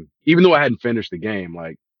mean, even though I hadn't finished the game,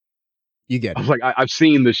 like You get I it. was like, I've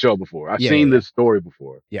seen this show before. I've Yeah. Yeah. seen Yeah. this story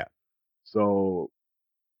before. Yeah. So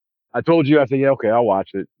I told you, I said, yeah, okay, I'll watch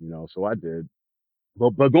it. So I did.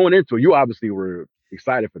 But going into it, you obviously were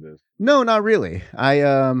excited for this. No, not really. I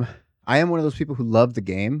am one of those people who love the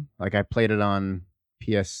game. Like I played it on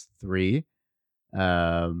PS3.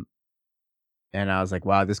 Um and I was like,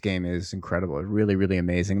 wow, this game is incredible. It's really, really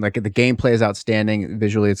amazing. Like the gameplay is outstanding.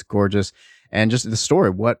 Visually, it's gorgeous. And just the story.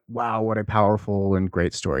 What a powerful and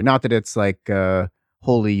great story. Not that it's like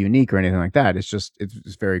wholly unique or anything like that.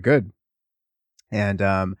 It's very good. And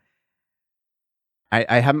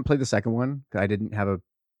I haven't played the second one. I don't have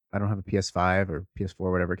a PS5 or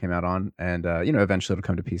PS4, whatever it came out on. And eventually it'll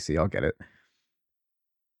come to PC. I'll get it.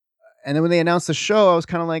 And then when they announced the show, I was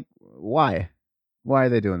kind of like, why? Why are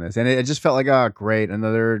they doing this? And it just felt like, oh, great,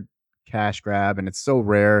 another cash grab. And it's so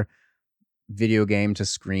rare. Video game to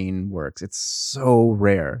screen works. It's so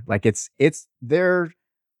rare. Like it's their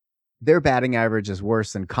batting average is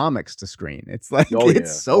worse than comics to screen. It's like Oh it's yeah,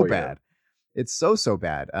 so oh yeah. bad. It's so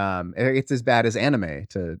bad. It's as bad as anime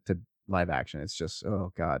to live action. It's just,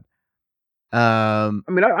 oh god. I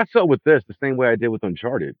mean, I felt with this the same way I did with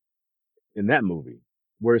Uncharted in that movie,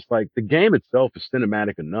 where it's like the game itself is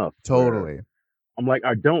cinematic enough where Totally. I'm like,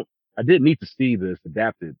 I didn't need to see this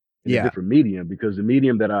adapted in a Yeah. different medium because the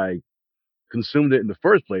medium that I consumed it in the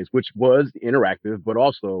first place, which was interactive, but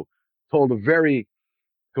also told a very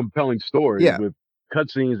compelling story Yeah. with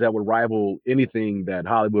cutscenes that would rival anything that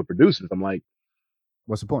Hollywood produces. I'm like,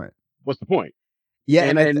 What's the point? what's the point? Yeah,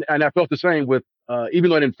 and And I felt the same with even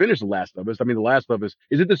though I didn't finish The Last of Us. I mean, The Last of Us,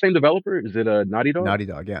 is it the same developer? Is it a Naughty Dog? Naughty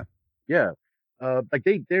Dog, yeah. Yeah. Like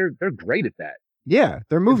they're great at that. Yeah,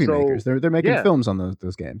 they're And movie makers. so They're making yeah. films on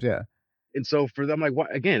those games, yeah. And so for them, like,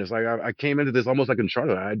 what again? It's like I came into this almost like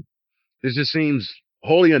Uncharted. This just seems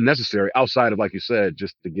wholly unnecessary outside of, like you said,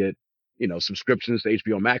 just to get subscriptions to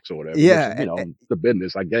HBO Max or whatever, which is Yeah, the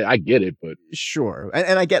business. I get it, but sure.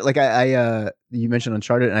 And I get like you mentioned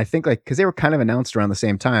Uncharted, and I think like because they were kind of announced around the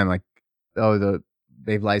same time, like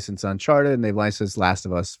they've licensed Uncharted and they've licensed Last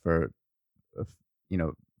of Us for uh, you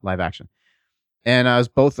know live action. And I was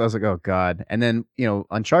like, oh god. And then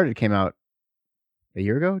Uncharted came out a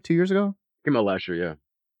year ago, 2 years ago, came out last year. Yeah,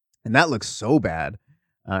 and that looks so bad.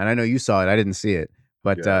 And I know you saw it. I didn't see it,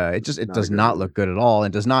 but yeah, it not a does good not movie. look good at all,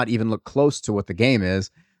 and does not even look close to what the game is.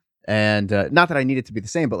 And not that I need it to be the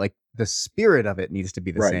same, but like the spirit of it needs to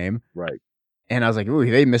be the Right, same. right. And I was like, ooh,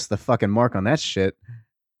 they missed the fucking mark on that shit.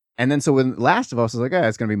 And then so when Last of Us was like,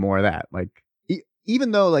 it's gonna be more of that. Like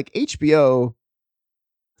even though like HBO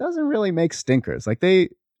doesn't really make stinkers, like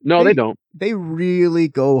No, they they don't. they really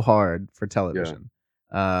go hard for Yeah, television.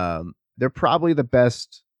 They're probably the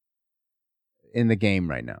best in the game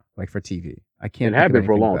right now, like for TV. I and can't think have of been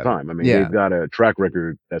for a anything long better. time. I mean, Yeah, they've got a track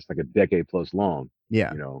record that's like a decade plus long.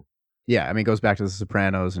 yeah, You know, yeah. I mean, it goes back to The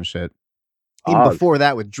Sopranos and shit. Even Oz. before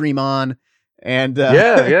that with Dream On and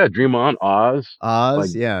Yeah, yeah. Dream On, Oz. Like,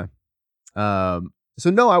 Oz, yeah. So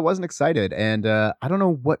no, I wasn't excited, and I don't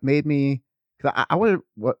know what made me. Cause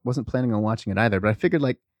wasn't planning on watching it either, but I figured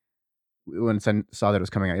like when I saw that it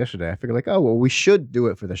was coming out yesterday, I figured like, oh well, we should do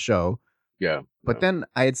it for the show. yeah, But yeah. then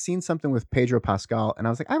I had seen something with Pedro Pascal, and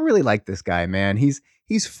I was like, I really like this guy, man. He's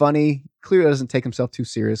funny. Clearly doesn't take himself too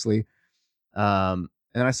seriously. And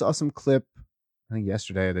I saw some clip, I think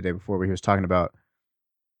yesterday or the day before, where he was talking about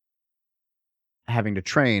having to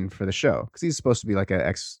train for the show because he's supposed to be like a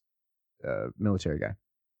ex military guy,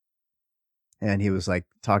 and he was like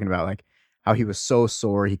talking about like how he was so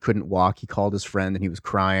sore he couldn't walk. He called his friend and he was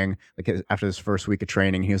crying like after this first week of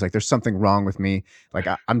training. He was like, "There's something wrong with me. Like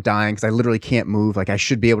I'm dying because I literally can't move. Like I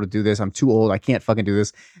should be able to do this. I'm too old. I can't fucking do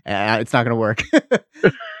this. It's not gonna work."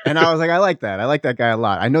 And I was like, I like that. I like that guy a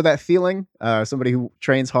lot. I know that feeling. Somebody who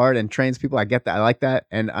trains hard and trains people. I get that. I like that.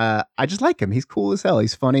 And I just like him. He's cool as hell.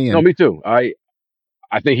 He's funny No, and me too. I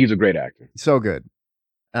think he's a great actor. so good.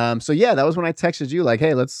 So yeah, that was when I texted you like,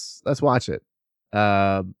 "Hey, let's watch it."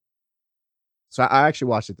 Um, so I actually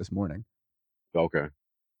watched it this morning. Okay,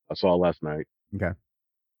 I saw it last night. Okay.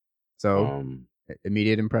 So Um,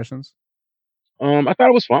 immediate impressions. I thought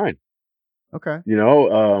it was fine. Okay. You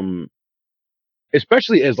know,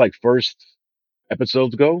 especially as like first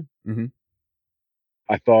episodes go. Mm-hmm.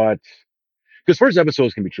 I thought because first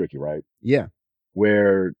episodes can be tricky, right? Yeah.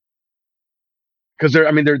 Where because they're,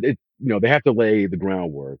 I mean, they have to lay the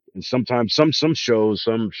groundwork, and sometimes some shows,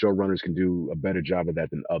 some showrunners can do a better job of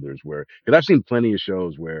that than others. Where because I've seen plenty of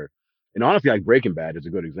shows where, and honestly, like Breaking Bad is a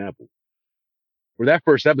good example. Where that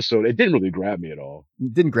first episode, it didn't really grab me at all.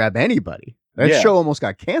 Didn't grab anybody. That Yeah, show almost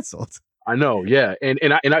got canceled. I know. Yeah,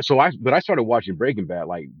 but I started watching Breaking Bad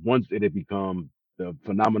like once it had become the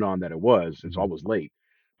phenomenon that it was, and so I Mhm. was late.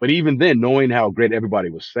 But even then, knowing how great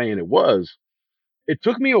everybody was saying it was, it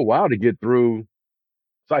took me a while to get through.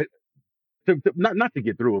 So not to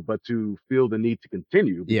get through it, but to feel the need to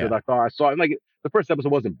continue because Yeah. I thought I saw it like the first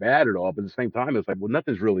episode wasn't bad at all, but at the same time, it's like, well,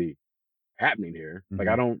 nothing's really happening here. Like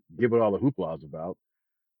I Mhm. don't give it all the hoopla about.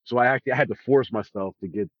 So I had to force myself to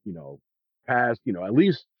get past at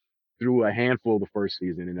least through a handful of the first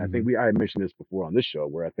season, and I think Mhm. I had mentioned this before on this show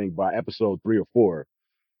where I think by episode 3 or 4,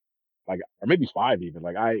 like or maybe 5 even,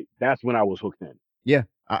 like that's when I was hooked in. Yeah.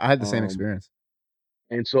 I had the same Um, experience.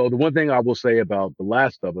 and so the one thing I will say about The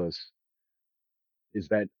Last of Us is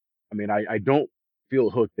that I mean I don't feel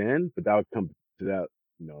hooked in, but that would come to that.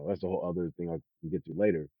 That's a whole other thing I can get to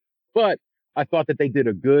later. But I thought that they did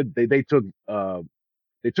a good.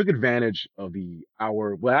 They took advantage of the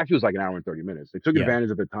hour. Well, actually, it was like an hour and 30 minutes. They took Yeah.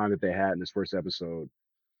 advantage of the time that they had in this first episode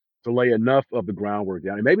to lay enough of the groundwork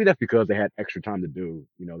down. And maybe that's because they had extra time to do,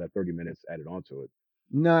 that 30 minutes added onto it.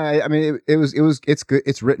 No, I mean it's good.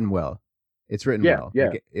 It's written well. It's written Yeah, well.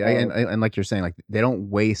 yeah, And like you're saying, like they don't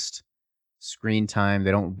waste screen time.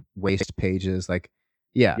 They don't waste pages. Like,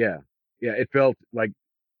 yeah. yeah, yeah. It felt like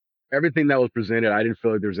everything that was presented. I didn't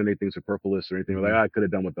feel like there was anything superfluous or anything like Mhm. I could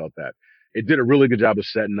have done without that. It did a really good job of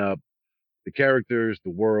setting up the characters, the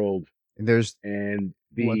world, And there's and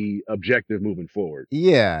one. the objective moving forward.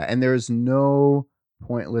 Yeah, and there's no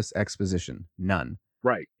pointless exposition. None.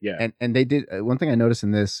 Right. Yeah. And they did one thing I noticed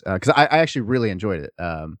in this because I actually really enjoyed it.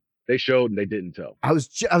 They showed and they didn't tell. I was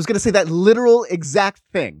gonna say that literal exact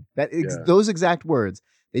thing. Yeah. Those exact words.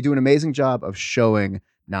 They do an amazing job of showing,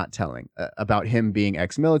 not telling, about him being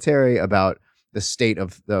ex-military, about the state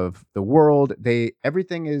of the world.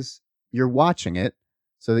 Everything is you're watching it,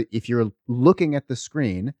 so that if you're looking at the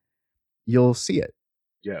screen, you'll see it,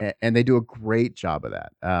 Yeah. and they do a great job of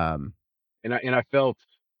that. And I felt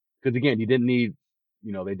because again, you didn't need,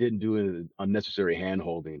 they didn't do an unnecessary hand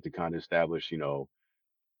holding to kind of establish,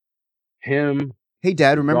 him, Hey,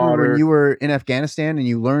 Dad, his remember when daughter. you were in Afghanistan and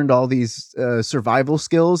you learned all these survival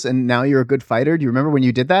skills, and now you're a good fighter? Do you remember when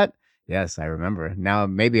you did that? Yes, I remember. Now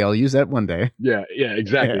maybe I'll use that one day. Yeah, yeah,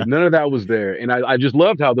 exactly. Yeah, None of that was there, and I just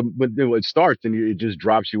loved how when it starts and it just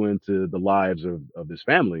drops you into the lives of this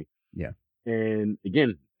family. yeah, And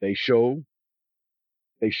again, they show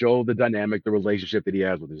the dynamic, the relationship that he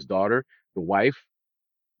has with his daughter, the wife.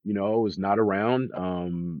 Is not around.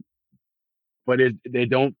 But they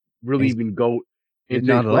don't and really even go into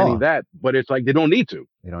not at explaining all. that. But it's like they don't need to.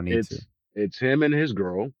 They don't need to. It's him and his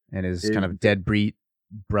girl, And his his kind of dead breed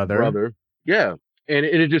brother. brother. Yeah, and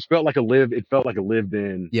it just felt like It felt like a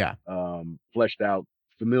lived-in, Yeah, fleshed out,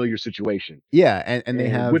 familiar situation. yeah, and they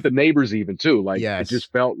And have with the neighbors even too, like it yes,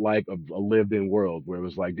 just felt like a lived-in world where it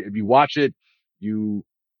was like if you watch it, you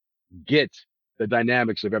get the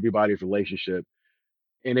dynamics of everybody's relationship,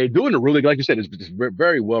 and they do it in a really, like you said, it's a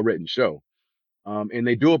very well written show. And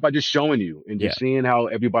they do it by just showing you and yeah, just seeing how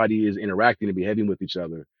everybody is interacting and behaving with each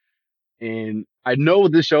other. And I know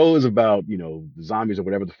this show is about, zombies or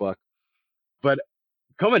whatever the fuck, but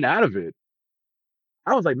coming out of it,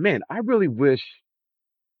 I was like, man, I really wish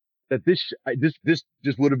that this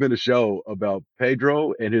just would have been a show about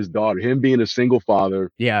Pedro and his daughter, him being a single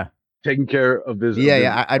father, yeah, taking care of this of yeah, his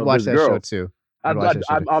yeah. I'd of watch his that show girl. too. I'd I'm watch that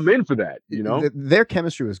show too. I'm in for that. Their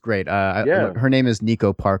chemistry was great. Yeah, Her name is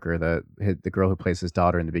Nico Parker, the girl who plays his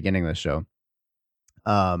daughter in the beginning of the show.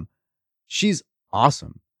 She's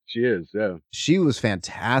awesome. she is. Yeah, She was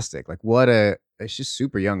fantastic. Like she's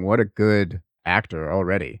super young. What a good actor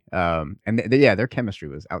already. And yeah, their chemistry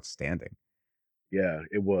was outstanding. Yeah,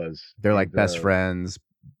 it was. They're like And best friends,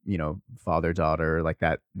 father daughter, like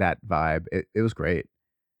that vibe. It was great.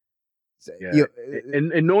 So, yeah,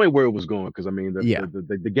 and knowing where it was going, because I mean, yeah,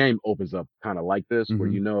 the game opens up kind of like this, where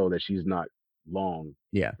hmm you know that she's not long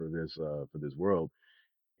yeah, for this world.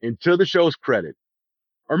 And to the show's credit,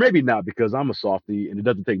 or maybe not, because I'm a softie and it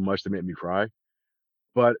doesn't take much to make me cry.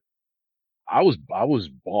 But I was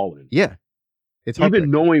bawling, yeah. It's even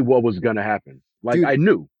heartbreaking, knowing what was gonna happen. Like dude. I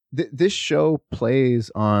knew. This show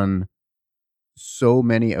plays on so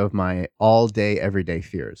many of my all day, everyday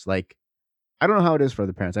fears. Like, I don't know how it is for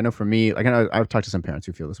other parents. I know for me, like, I know I've talked to some parents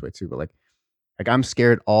who feel this way too, but like I'm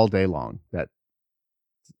scared all day long that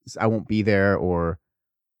I won't be there or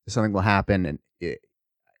something will happen, and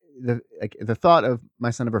the thought of my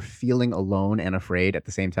son ever feeling alone and afraid at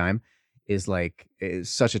the same time is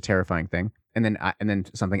such a terrifying thing. And then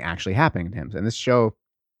something actually happening to him. And this show,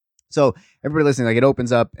 so everybody listening, like, it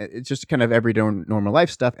opens up. It's just kind of everyday normal life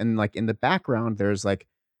stuff, and like in the background, there's like,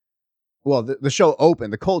 well, the show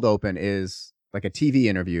open, the cold open is like a TV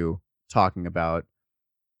interview talking about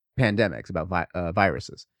pandemics, about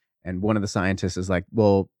viruses. And one of the scientists is like,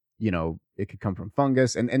 well, it could come from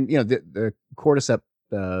fungus. And the cordyceps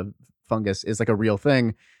fungus is like a real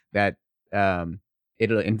thing that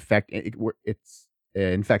it'll infect, it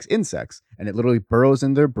infects insects, and it literally burrows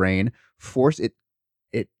in their brain,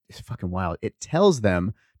 it's fucking wild. It tells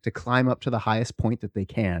them to climb up to the highest point that they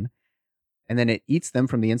can, and then it eats them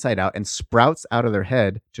from the inside out and sprouts out of their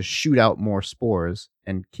head to shoot out more spores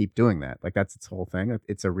and keep doing that. Like, that's its whole thing.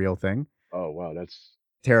 It's a real thing. Oh wow, that's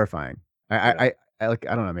Terrifying. yeah. I like,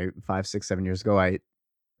 I don't know, maybe 5, 6, 7 years ago, I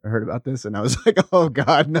heard about this and I was like, oh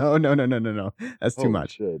God, no, no, no, no, no, no. That's too Holy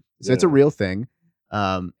much. shit. So it's a Yeah. real thing.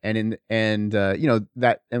 That,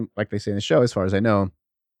 and like they say in the show, as far as I know,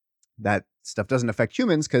 that stuff doesn't affect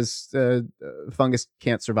humans because fungus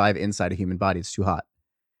can't survive inside a human body. It's too hot.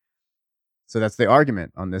 So that's the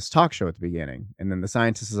argument on this talk show at the beginning. And then the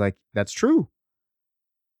scientist is like, that's true.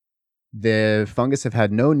 The fungus have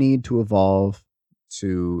had no need to evolve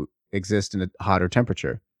to exist in a hotter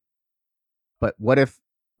temperature. But what if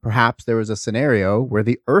perhaps there was a scenario where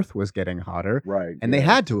the Earth was getting hotter Right. and they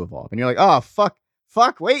Yeah. had to evolve? And you're like, oh, fuck,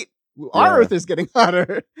 wait, our Yeah. Earth is getting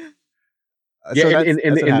hotter. Yeah, So and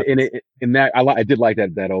that's what happens. that I did like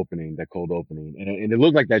that opening, that cold opening, and it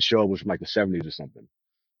looked like that show was from like the '70s or something.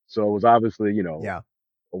 So it was obviously Yeah.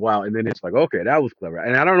 a while, and then it's like, okay, that was clever,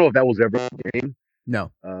 and I don't know if that was ever in the game,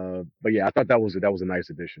 No. but yeah, I thought that was a nice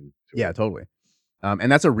addition to Yeah, it. totally.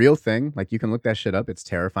 And that's a real thing. Like, you can look that shit up. It's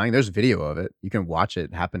terrifying. There's video of it. You can watch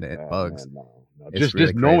it happen to Oh bugs. man, no, It's really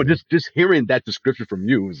just knowing, crazy. just hearing that description from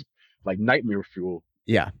you is like nightmare fuel.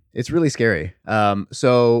 Yeah, it's really scary.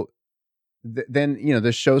 So then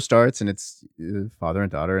the show starts, and it's father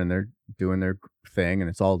and daughter, and they're doing their thing, and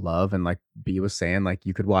it's all love. And like B was saying, like,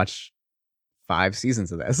 you could watch 5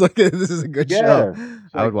 seasons of this. Like, this is a good show. Yeah,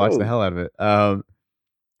 it's I like, would watch the oh, hell out of it.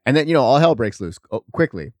 And then all hell breaks loose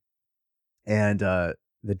quickly, and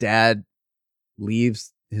the dad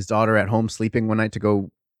leaves his daughter at home sleeping one night to go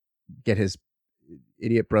get his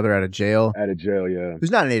idiot brother out of jail. out of jail, yeah, Who's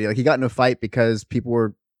not an idiot. Like, he got in a fight because people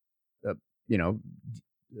were, uh, you know,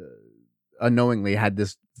 uh, unknowingly had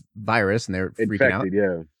this virus and they were freaking out. infected,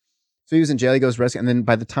 yeah, So he was in jail. He goes rescue, and then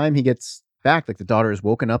by the time he gets back, like, the daughter is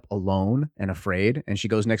woken up alone and afraid, and she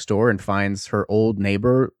goes next door and finds her old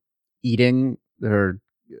neighbor eating her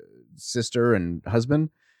sister and husband.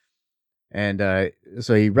 And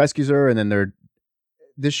so he rescues her, and then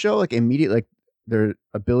this show, like, immediately, like, their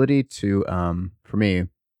ability to for me,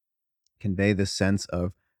 convey this sense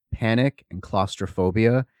of panic and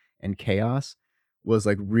claustrophobia and chaos was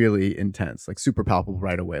like really intense, like super palpable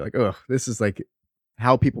right away. Like, ugh, this is like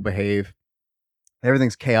how people behave.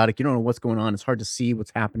 Everything's chaotic. You don't know what's going on. It's hard to see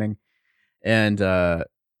what's happening. And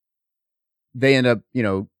they end up,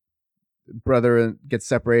 brother gets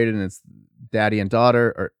separated, and it's daddy and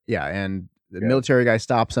daughter, or yeah, and the yeah. military guy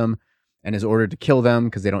stops him and is ordered to kill them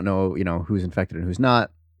because they don't know, who's infected and who's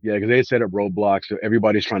not. Yeah, because they set up roadblocks. So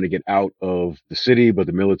everybody's trying to get out of the city, but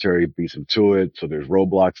the military beats them to it. So there's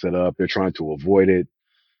roadblocks set up. They're trying to avoid it.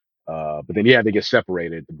 But then yeah, they get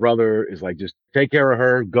separated. The brother is like, just take care of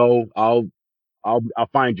her. Go. I'll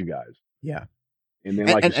find you guys. Yeah. And then,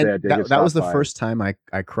 And like you and said, they get that was stopped the by. first time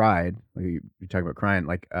I cried. Like, you talk about crying,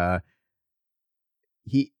 like,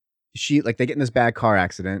 she, like, they get in this bad car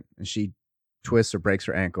accident, and she twists or breaks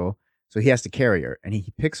her ankle, so he has to carry her, and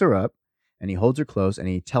he picks her up, and he holds her close, and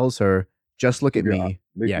he tells her, "Just look at Keep your me.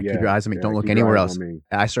 Yeah, keep your eyes on me. Don't look keep your anywhere eyes else." on me.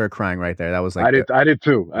 I started crying right there. That was like, I did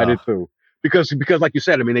too. I ugh, did too. Because like you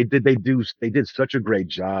said, I mean, they did such a great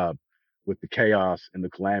job with the chaos and the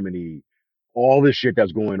calamity, all this shit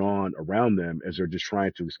that's going on around them as they're just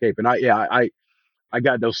trying to escape. And I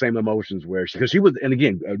got those same emotions where because she was, and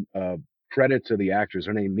again, credit to the actress.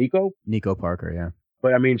 Her name Nico, Nico Parker, yeah.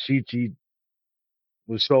 but I mean, she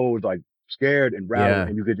was so like scared and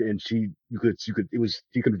rattled, Yeah. and it was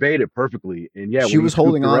she conveyed it perfectly. And yeah, She when he was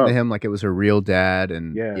holding scooped her on to up, him like it was her real dad,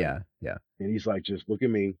 and yeah, yeah, yeah, and he's like, just look at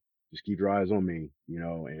me, just keep your eyes on me,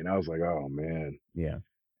 And I was like, oh man. yeah.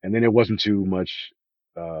 And then it wasn't too much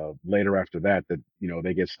later after that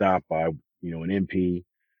they get stopped by an MP,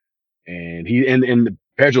 and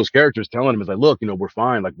Pedro's character is telling him is like, look, we're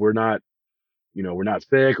fine, like we're not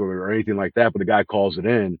sick or anything like that, but the guy calls it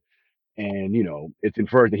in, and it's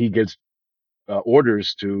inferred that he gets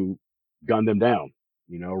orders to gun them down,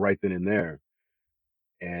 right then and there,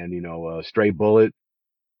 and a stray bullet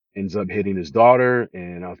ends up hitting his daughter,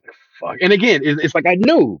 and I was like, fuck. And again, it's like I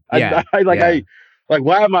knew, Yeah, I like yeah, I like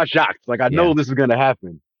why am I shocked? Like I yeah. know this is gonna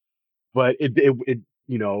happen, but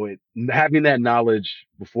having that knowledge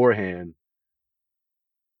beforehand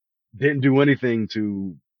didn't do anything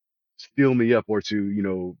to steel me up or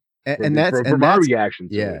to And that's for and my that's reaction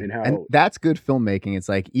to it yeah, and and how that's good filmmaking. It's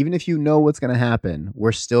like, even if you know what's gonna happen,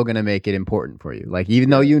 we're still gonna make it important for you. Like, even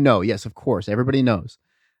though yeah you know, yes, of course, everybody knows.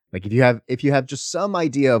 Like, if you have just some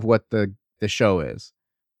idea of what the show is,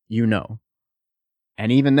 you know.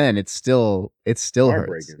 And even then, it still hurts.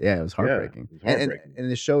 heartbreaking. Yeah, it was Yeah, heartbreaking. it's And heartbreaking.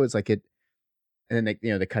 and the show is like it. And then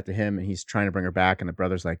they cut to him, and he's trying to bring her back, and the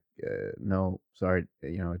brother's like, "No, sorry,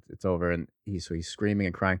 it's over." And he's screaming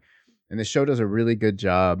and crying, and the show does a really good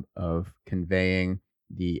job of conveying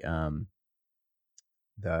the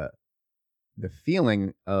the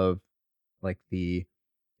feeling of, like, the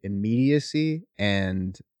immediacy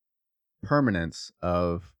and permanence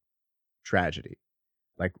of tragedy.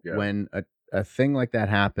 Like, Yeah, when a thing like that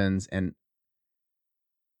happens, and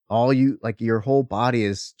all you like, your whole body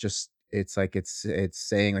is just, it's like it's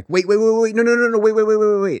saying like, "Wait, wait, wait, wait, no, no, no, no, wait, wait, wait, wait,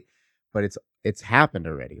 wait, wait." But it's happened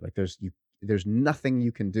already. Like, there's nothing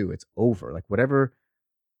you can do. It's over. Like, whatever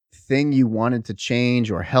thing you wanted to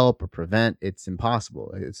change or help or prevent, it's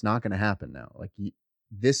impossible. It's not going to happen now. Like,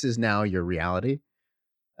 this is now your reality.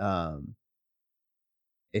 Um,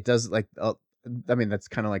 it does, like, I mean, that's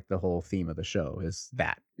kind of like the whole theme of the show is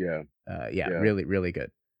that. yeah, Yeah, yeah. really, really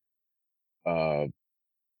good. Uh,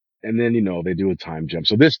 and then they do a time jump.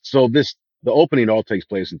 So the opening all takes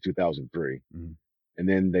place in 2003, Mhm. and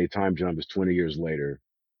then they time jump is 20 years later.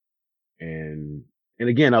 And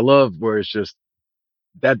again, I love where it's just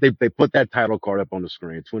that they put that title card up on the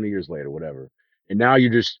screen 20 years later, whatever. And now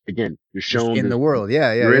you're just again you're Just shown in the this world.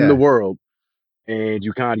 Yeah, yeah, you're in the yeah. world, and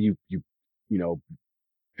you kind of you know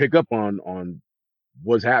pick up on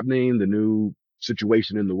what's happening, the new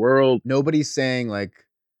situation in the world. Nobody's saying like,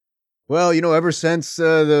 well, ever since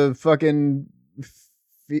the fucking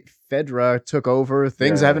Fedra took over,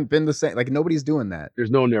 things Yeah, haven't been the same. Like, nobody's doing that. there's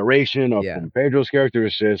no narration of Yeah. from Pedro's character.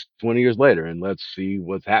 It's just 20 years later, and let's see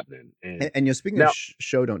what's happening. And And speaking of now,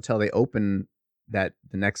 show don't tell, they open the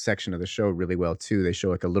next section of the show really well too. They show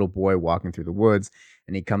like a little boy walking through the woods,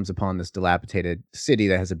 and he comes upon this dilapidated city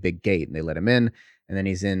that has a big gate, and they let him in, and then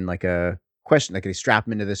he's in like a question, like they strap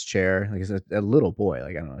him into this chair, like he's a little boy,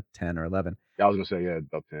 like, I don't know, 10 or 11. I was gonna say yeah,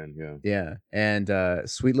 about 10. Yeah, Yeah, and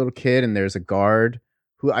sweet little kid, and there's a guard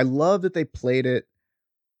who I love that they played it.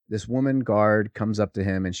 This woman guard comes up to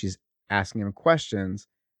him, and she's asking him questions,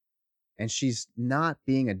 and she's not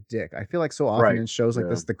being a dick. I feel like so often right. in shows like Yeah,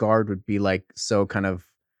 this, the guard would be like so kind of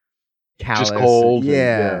just callous. cold and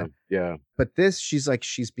Yeah. yeah. But this, she's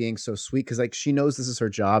being so sweet because, like, she knows this is her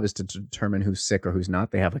job, is to determine who's sick or who's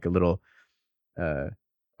not. They have like a little uh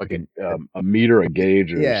Like like a meter, a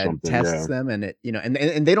gauge, or yeah, it something. tests Yeah, them, and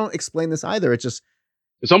and they don't explain this either. It's just,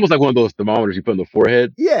 it's almost like one of those thermometers you put in the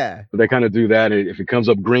forehead. yeah. But they kind of do that. And if it comes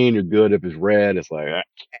up green, you're good. If it's red, it's like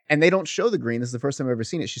And they don't show the green. This is the first time I've ever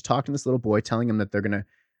seen it. She's talking to this little boy, telling him that they're gonna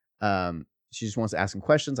she just wants to ask him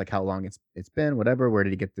questions like how long it's been, whatever, where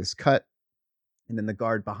did he get this cut? And then the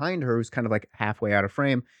guard behind her, who's kind of like halfway out of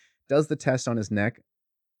frame, does the test on his neck,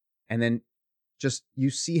 and then just you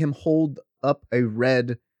see him hold up a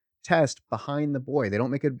red test behind the boy. They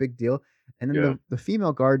don't make it a big deal. And then yeah. the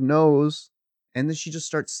female guard knows, and then she just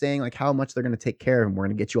starts saying like how much they're gonna take care of him. We're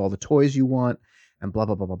gonna get you all the toys you want, and blah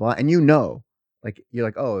blah blah blah blah. And like, you're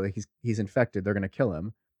like, oh, like, he's infected. They're gonna kill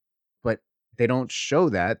him, but they don't show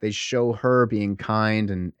that. They show her being kind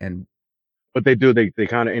and But they do. They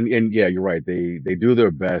kind of and yeah, you're right. They do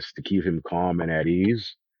their best to keep him calm and at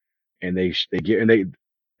ease. And they get and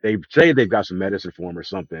they say they've got some medicine for him or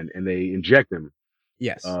something, and they inject him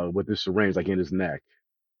yes. with this syringe like in his neck.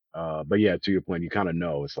 But yeah, to your point, you kind of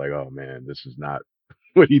know it's like, oh man, this is not.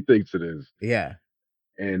 what he thinks it is. Yeah.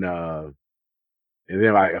 And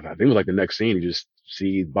then I think it was like the next scene, you just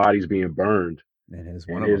see bodies being burned, And it is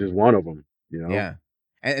one and of his is them. one of them. You know? Yeah.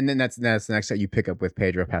 And then that's the next that you pick up with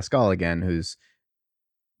Pedro Pascal again, who's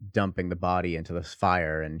dumping the body into this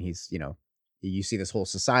fire, and he's, you see this whole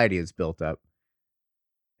society is built up.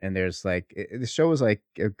 And there's like the show is like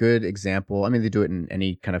a good example. I mean, they do it in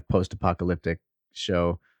any kind of post-apocalyptic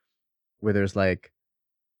show where there's like,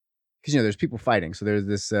 because there's people fighting. So there's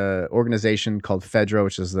this organization called Fedra,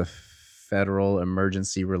 which is the Federal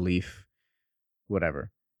Emergency Relief,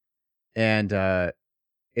 whatever, and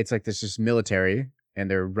it's like this just military, and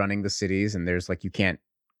they're running the cities, and there's like you can't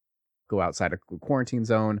go outside a quarantine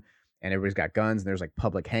zone, and everybody's got guns, and there's like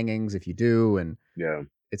public hangings if you do, and Yeah.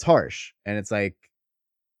 it's harsh, and it's like,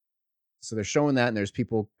 so they're showing that, and there's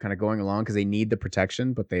people kind of going along because they need the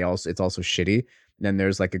protection, but it's also shitty. And then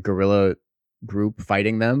there's like a guerrilla group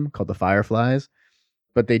fighting them called the Fireflies,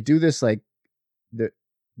 but they do this like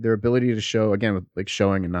their ability to show, again, with like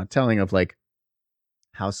showing and not telling, of like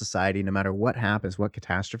how society, no matter what happens, what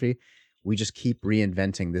catastrophe, we just keep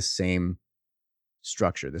reinventing this same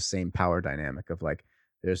structure, this same power dynamic of like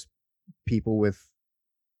there's people with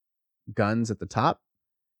guns at the top,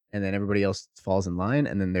 and then everybody else falls in line,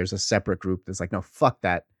 and then there's a separate group that's like, no, fuck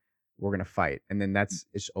that, we're gonna fight. And then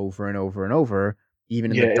it's over and over and over,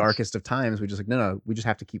 even in Yeah. the It's darkest of times. We just like, no, we just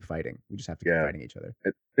have to keep fighting. We just have to keep yeah. fighting each other.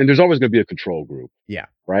 And there's always going to be a control group, Yeah.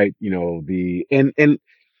 right? And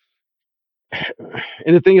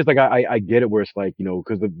the thing is, like, I get it, where it's like,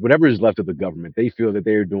 because whatever is left of the government, they feel that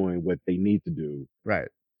they're doing what they need to do Right.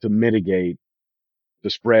 to mitigate the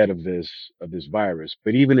spread of this virus.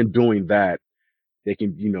 But even in doing that, they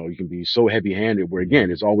can, you can be so heavy handed, where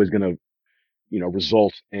again, it's always going to,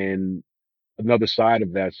 result in another side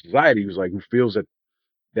of that society who feels that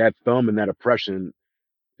that thumb and that oppression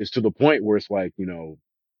is to the point where it's like,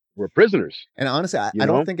 we're prisoners, And honestly, you I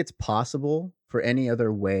don't know? think it's possible for any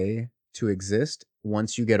other way to exist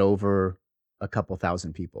once you get over a couple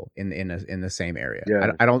thousand people in the same area.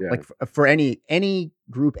 Yeah. I don't Yeah. like for any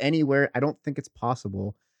group anywhere. I don't think it's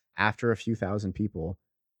possible after a few thousand people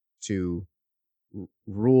to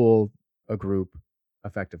rule a group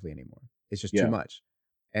effectively anymore. It's just too Yeah. much.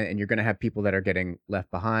 And you're going to have people that are getting left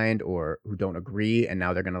behind or who don't agree. And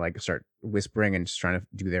now they're going to like start whispering and just trying to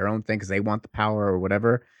do their own thing because they want the power or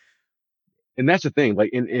whatever. And that's the thing,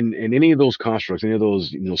 like in any of those constructs, any of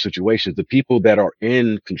those, situations, the people that are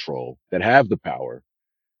in control, that have the power,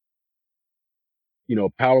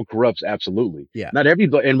 power corrupts, absolutely. Yeah. Not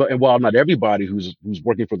everybody, and while not everybody who's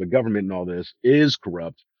working for the government and all this is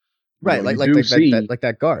corrupt, Right. you Like do that see, like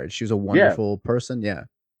that guard. She was a yeah, wonderful person. Yeah.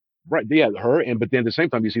 right, yeah, her, and but then at the same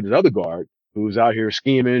time, you see this other guard who's out here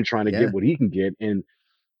scheming, trying to get Yeah. what he can get, and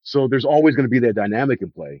so there's always going to be that dynamic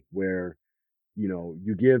in play where you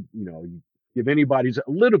give anybody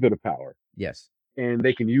a little bit of power, Yes. and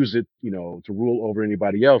they can use it, to rule over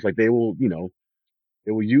anybody else. Like they will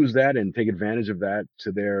use that and take advantage of that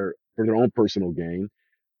for their own personal gain.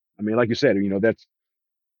 I mean, like you said, that's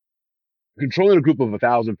controlling a group of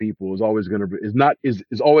 1,000 people is always going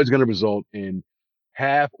to result in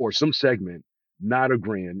half or some segment not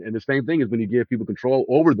agreeing. And the same thing is when you give people control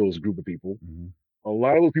over those group of people, Mm-hmm. a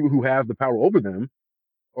lot of those people who have the power over them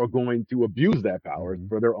are going to abuse that power Mm-hmm.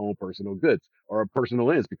 for their own personal goods or personal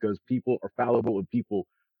ends, because people are fallible and people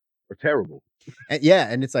are terrible. And yeah,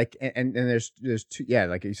 and it's like, and there's two, yeah,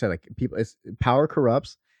 like you said, like people, it's power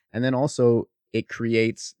corrupts, and then also it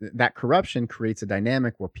creates that corruption creates a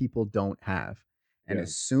dynamic where people don't have, and Yeah.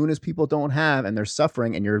 as soon as people don't have and they're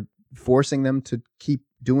suffering, and you're forcing them to keep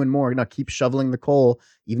doing more, not keep shoveling the coal,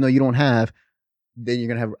 even though you don't have, then you're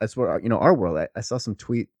gonna have, that's what our world. I saw some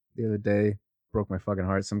tweet the other day, broke my fucking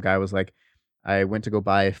heart. Some guy was like, I went to go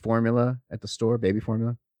buy formula at the store, baby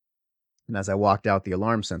formula. And as I walked out, the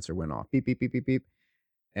alarm sensor went off. Beep, beep, beep, beep, beep.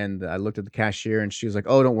 And I looked at the cashier and she was like,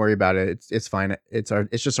 "Oh, don't worry about it. It's fine. It's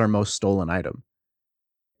just our most stolen item.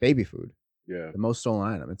 Baby food. Yeah. The most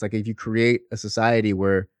stolen item. It's like if you create a society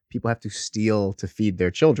where people have to steal to feed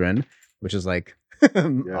their children, which is like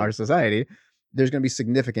Yeah. our society, there's going to be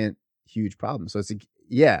significant, huge problems. So it's like,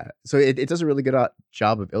 yeah. So it does a really good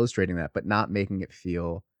job of illustrating that, but not making it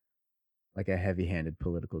feel like a heavy-handed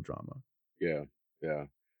political drama. Yeah. Yeah.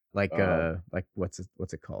 Like what's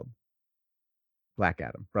it called? Black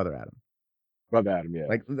Adam, Brother Adam. Brother Adam. Yeah.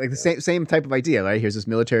 Like the Yeah. same type of idea, right? Here's this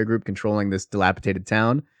military group controlling this dilapidated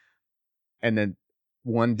town, and then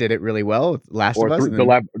one did it really well with Last Or of Us, and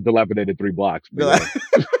then dilapidated 3 blocks. But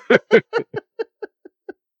yeah.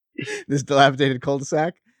 this dilapidated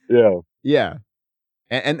cul-de-sac. Yeah. Yeah,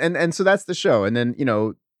 and so that's the show, and then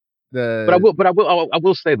But I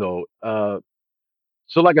will say though,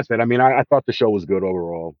 So like I said, I mean, I thought the show was good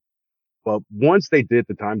overall, but once they did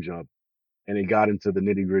the time jump and it got into the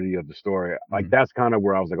nitty gritty of the story, like Mhm. that's kind of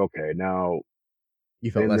where I was like, okay, now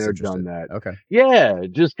You felt been less there, done interested. that. Okay. Yeah,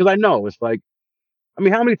 just because I know it's like, I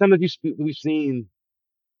mean, how many times have we've seen?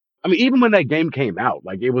 I mean, even when that game came out,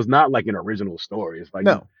 like it was not like an original story. It's like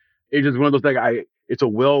No. it's just one of those things. It's a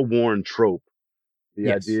well worn trope. The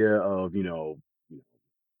Yes. idea of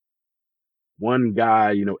one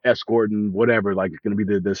guy, escorting whatever, like it's gonna be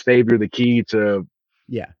the savior, the key to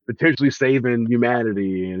Yeah. potentially saving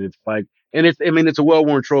humanity, and it's like, and it's, I mean, it's a well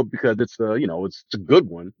worn trope because it's a good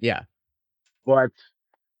one, Yeah. but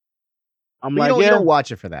I'm But like, you yeah, don't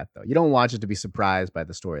watch it for that though. You don't watch it to be surprised by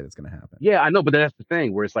the story that's gonna happen. yeah, I know, but that's the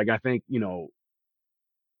thing where it's like I think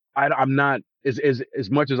I'm not as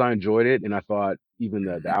much as I enjoyed it, and I thought even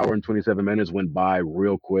the hour and 27 minutes went by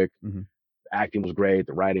real quick. Mhm. The acting was great,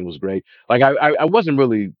 the writing was great. Like I wasn't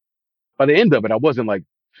really, by the end of it, I wasn't like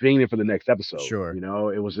fiending for the next episode. Sure.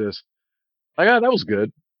 It was just like, oh, that was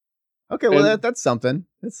good, Okay, well and that's something.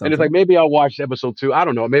 That's and it's like something. maybe I'll watch episode two. I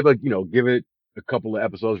don't know, maybe like give it a couple of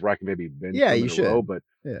episodes where I can maybe binge Yeah, them you in a row, should. but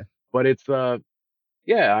Yeah. it's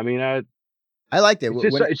yeah, I mean, I liked it it's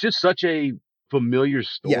just when it's just such a familiar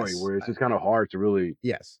story yes. where it's just kind of hard to really.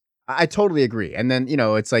 Yes. I totally agree. And then,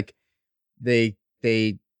 it's like they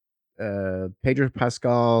Pedro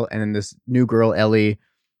Pascal and then this new girl Ellie,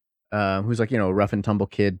 who's like, a rough and tumble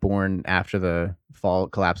kid born after the fall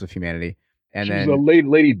collapse of humanity. And She's a then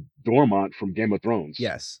lady Dormont from Game of Thrones.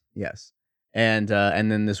 yes, yes. And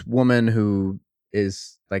then this woman who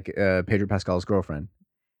is like Pedro Pascal's girlfriend.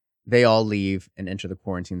 They all leave and enter the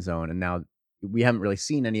quarantine zone. And now we haven't really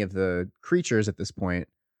seen any of the creatures at this point,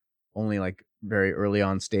 only like very early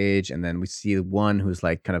on stage. And then we see one who's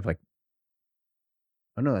like kind of like,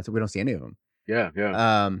 oh no, we don't see any of them. Yeah,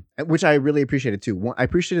 yeah, Which I really appreciated too. I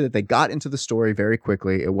appreciated that they got into the story very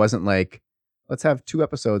quickly. It wasn't like, let's have 2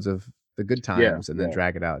 episodes of the good yeah, times and then yeah.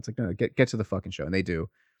 drag it out. It's like, no, get to the fucking show. And they do.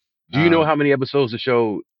 Do you know Um, how many episodes the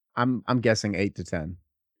show? I'm guessing 8 to 10.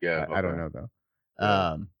 Yeah, I don't okay, know though.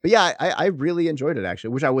 yeah. But yeah, I really enjoyed it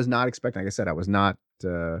actually, which I was not expecting. Like I said, I was not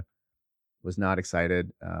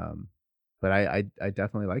excited. But I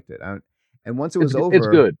definitely liked it. And once it was It's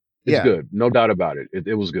over, good. It's yeah, good. No doubt about it.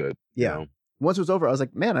 It was good. yeah. Once it was over, I was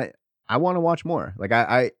like, man, I want to watch more. Like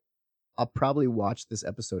I'll probably watch this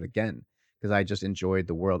episode again because I just enjoyed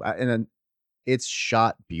the world. And then it's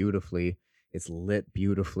shot beautifully. It's lit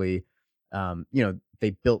beautifully. They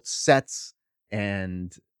built sets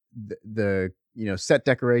and the set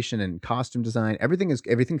decoration and costume design.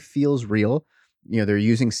 Everything feels real. They're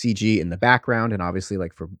using CG in the background and obviously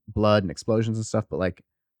like for blood and explosions and stuff, but like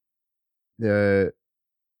the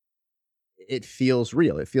it feels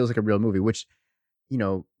real. It feels like a real movie, which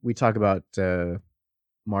we talk about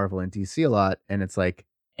Marvel and DC a lot, and it's like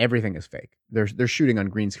everything is fake. They're shooting on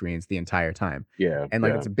green screens the entire time, Yeah, and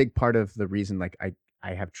like yeah, it's a big part of the reason like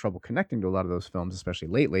I have trouble connecting to a lot of those films, especially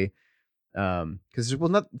lately, because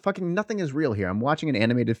not fucking nothing is real here. I'm watching an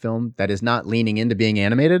animated film that is not leaning into being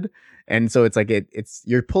animated, and so it's like it's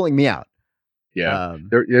you're pulling me out. yeah. Um,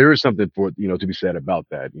 There is something for to be said about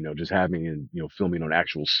that. Just having and filming on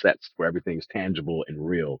actual sets where everything's tangible and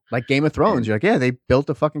real. like Game of Thrones, And you're like, yeah, they built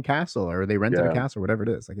a fucking castle or they rented a yeah, castle, whatever it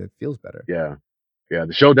is. Like it feels better. yeah, yeah.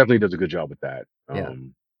 The show definitely does a good job with that. Yeah.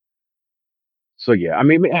 So yeah, I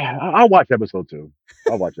mean, I'll watch episode two.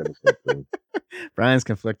 I'll watch episode two. Brian's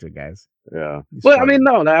conflicted, guys. Yeah. He's Well, I mean,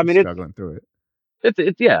 struggling. no, I He's mean, struggling through it.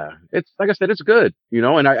 it's yeah, it's like I said, it's good,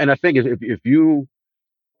 and I think if you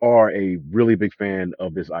are a really big fan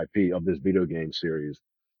of this IP of this video game series,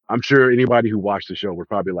 I'm sure anybody who watched the show were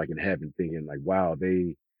probably like in heaven thinking like, wow,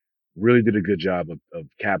 they really did a good job of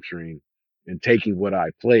capturing and taking what I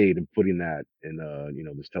played and putting that in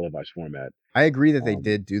this televised format. I agree that they Um,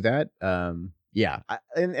 did do that. Yeah,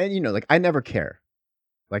 and like I never care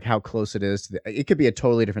like how close it is to it could be a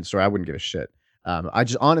totally different story. I wouldn't give a shit. I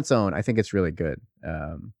just on its own, I think it's really good.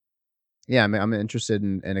 Yeah, I'm interested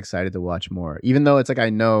and excited to watch more, even though it's like I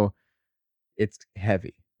know it's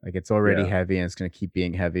heavy. Like it's already yeah, heavy and it's gonna keep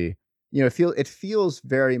being heavy. It feels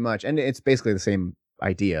very much, and it's basically the same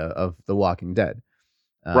idea of The Walking Dead.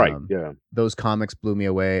 right, Um, yeah, those comics blew me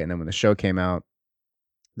away, and then when the show came out,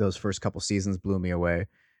 those first couple seasons blew me away.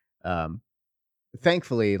 Um,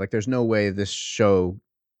 Thankfully, like there's no way this show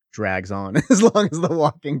drags on as long as The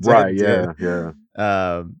Walking right, Dead did. yeah,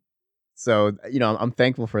 yeah. Um, so I'm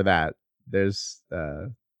thankful for that. There's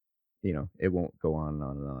it won't go on and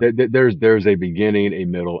on and on. There's a beginning, a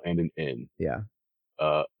middle, and an end. Yeah.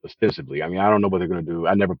 Ostensibly, I mean, I don't know what they're gonna do.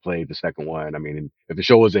 I never played the second one. I mean, if the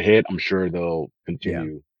show was a hit, I'm sure they'll Yeah.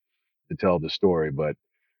 continue to tell the story. But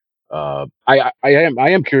I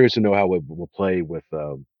am curious to know how it will play with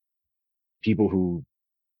people who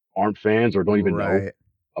aren't fans or don't even know Right.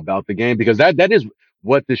 about the game, because that is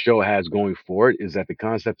what this show has going for it, is that the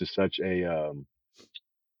concept is such um,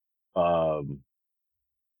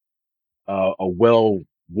 a well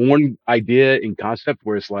worn idea in concept,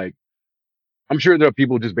 where it's like, I'm sure there are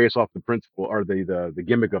people just based off the principle or the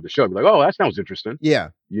gimmick of the show, be like, oh, that sounds interesting, Yeah.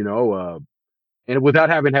 you know, and without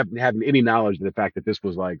having any knowledge of the fact that this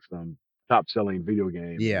was like some top selling video game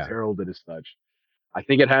and was Yeah. heralded as such. I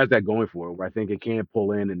think it has that going for it, where I think it can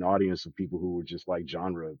pull in an audience of people who are just like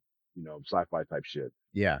genre, sci-fi type shit,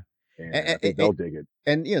 Yeah. and I think And, they'll dig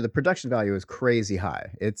it. the production value is crazy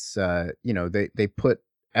high. It's they put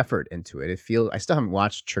effort into it. It feels I still haven't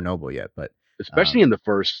watched Chernobyl yet, but Especially in the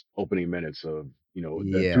first opening minutes of the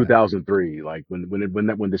yeah. 2003, like when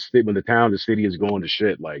the town, the city is going to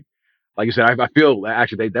shit. Like you said, I feel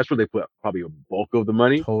actually that's where they put probably a bulk of the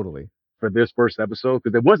money Totally. for this first episode,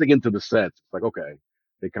 because once they get into the sets, it's like, okay,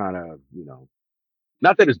 they kind of,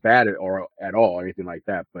 not that it's bad or at all or anything like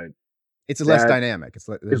that, but It's less that dynamic. it's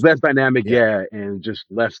There's less dynamic, yeah. yeah, and just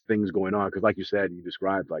less things going on. Because like you said, you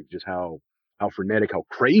described like just how frenetic, how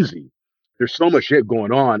crazy. There's so much shit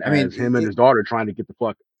going on I mean, as him and his daughter trying to get the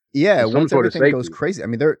fuck yeah, to some once sort of everything goes safety. crazy. I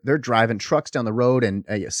mean, they're driving trucks down the road and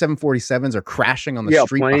 747s are crashing on the Yeah,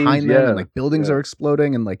 street planes. behind them and Yeah, like buildings yeah, are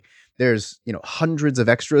exploding and like there's, hundreds of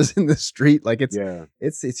extras in the street. Like yeah.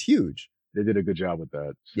 it's huge. They did a good job with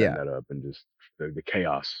that, setting Yeah. that up, and just the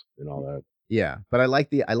chaos and all that. Yeah, but I like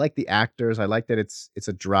the actors. I like that it's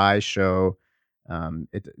a dry show.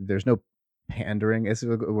 There's no pandering. This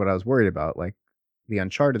is what I was worried about. Like the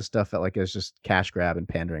Uncharted stuff felt like it was just cash grab and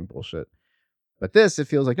pandering bullshit. But this, it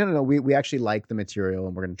feels like no. We actually like the material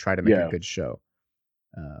and we're gonna try to make a Yeah, good show.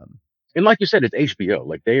 Um, and like you said, it's HBO.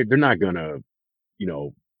 Like they're not gonna, you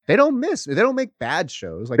know, they don't miss. They don't make bad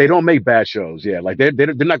shows. they don't make bad shows. Yeah, like they're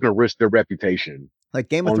not gonna risk their reputation Like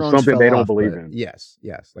Game of on Thrones something fell they don't off, believe but in. yes.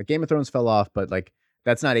 Like Game of Thrones fell off, but like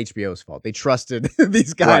that's not HBO's fault. They trusted these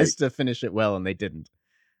Right. guys to finish it well, and they didn't.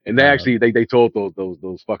 And they actually they told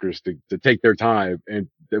those fuckers to take their time, and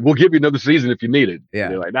we'll give you another season if you need it. And Yeah.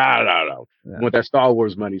 they're like, nah, no, no. Yeah. You want that Star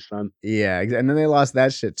Wars money, son? Yeah, and then they lost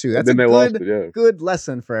that shit too. And That's a then they lost good it. Yeah, good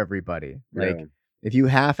lesson for everybody. yeah, Like if you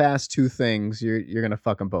half-ass two things, you're gonna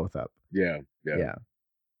fuck them both up. yeah, yeah. Yeah,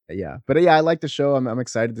 yeah. But yeah, I like the show. I'm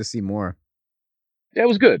excited to see more. Yeah, it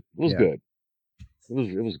was good. It was Yeah, good.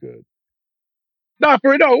 It was good. No, it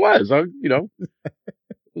was.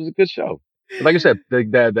 It was a good show. But like I said,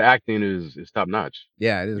 the acting is top notch.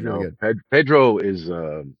 yeah, it is really good. Pedro is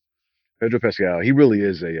Pedro Pascal. He really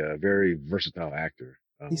is a very versatile actor.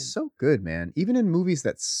 He's so good, man. Even in movies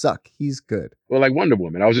that suck, he's good. Well, like Wonder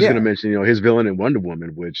Woman. I was just gonna Yeah, mention, his villain in Wonder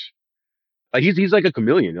Woman, which like he's like a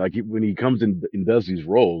chameleon. Like when he comes in and does these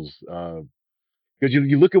roles, because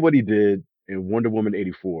you look at what he did in Wonder Woman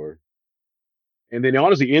 84, and then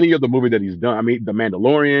honestly any other movie that he's done. I mean, The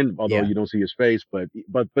Mandalorian, although yeah, you don't see his face, but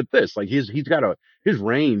this, like he's got his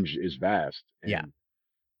range is vast, yeah, and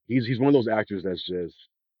he's one of those actors that's just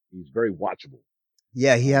he's very watchable.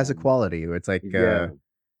 yeah. He has a Um, quality. It's like yeah,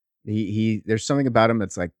 he. There's something about him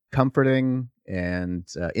that's like comforting and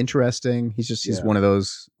interesting. He's yeah. one of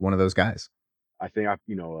those guys. I think I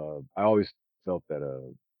always felt that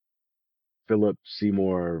Philip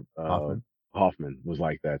Seymour Hoffman. Hoffman was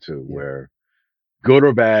like that too, Yeah, where good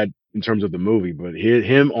or bad in terms of the movie, but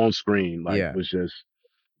him on screen like yeah. was just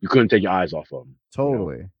you couldn't take your eyes off of him.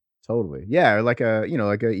 Totally. Totally. Yeah, or like a,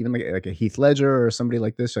 like a even like a Heath Ledger or somebody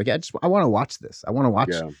like this. Like, yeah, I want to watch this. I want to watch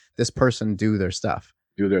Yeah, this person do their stuff.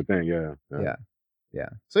 do their thing. Yeah, yeah, Yeah. Yeah.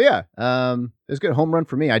 So yeah, it was a good home run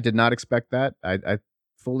for me. I did not expect that. I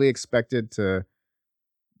fully expected to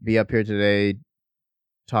be up here today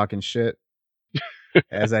talking shit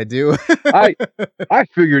as I do. I I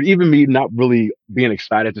figured even me not really being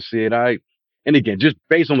excited to see it, and again just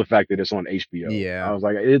based on the fact that it's on HBO, I Yeah. was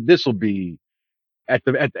like, this will be at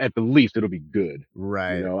the least it'll be good.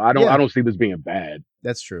 Right. I Yeah, don't see this being bad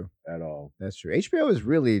that's true. at all. That's true. HBO is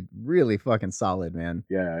really, really fucking solid, man.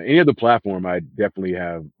 Yeah, any other platform, I definitely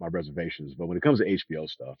have my reservations. But when it comes to HBO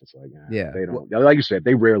stuff, it's like, Yeah. they Well, don't. Like you said,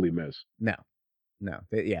 they rarely miss. no, no.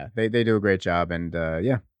 They do a great job, and yeah,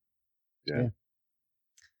 Yeah. yeah.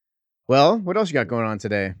 Well, what else you got going on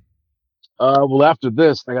today? Well, after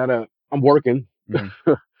this, I'm working. Mm,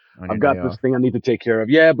 on your I've day got this off. thing I need to take care of.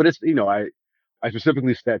 Yeah, but it's I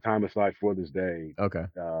specifically set time aside for this day, Okay.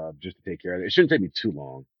 just to take care of it. It shouldn't take me too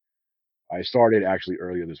long. I started actually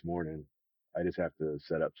earlier this morning. I just have to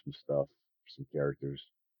set up some stuff, some characters,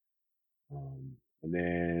 and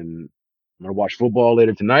then I'm gonna watch football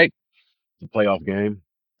later tonight. The playoff game,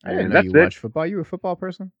 I didn't and know that's you it. watch football. You a football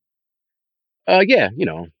person? Yeah, you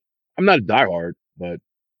know, I'm not a diehard, but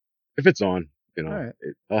if it's on, you All know, right.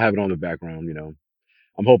 I'll have it on the background. You know,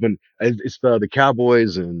 I'm hoping it's the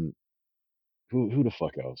Cowboys and who the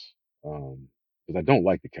fuck else? Because I don't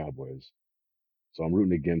like the Cowboys, so I'm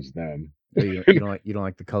rooting against them. Oh, you don't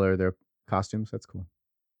like the color of their costumes? That's cool.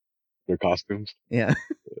 Their costumes. Yeah,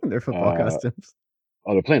 their football Uh, costumes.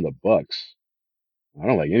 oh, they're playing the Bucks. I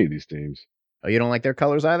don't like any of these teams. Oh, you don't like their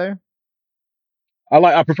colors either?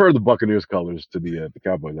 I prefer the Buccaneers colors to the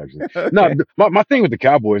Cowboys actually. No, Okay. my thing with the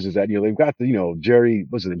Cowboys is that they've got the Jerry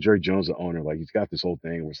Jones the owner, like he's got this whole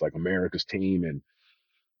thing where it's like America's team, and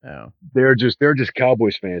Oh, they're just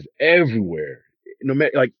Cowboys fans everywhere. No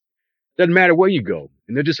matter like doesn't matter where you go,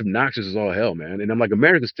 and they're just obnoxious as all hell, man. And I'm like,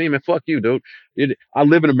 America's team, man, fuck you, dude. I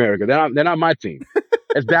live in America. They're not my team.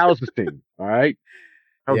 That's Dallas's team. All right.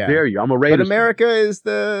 How yeah. dare you? I'm a But Raiders fan. America is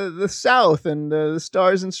the South and the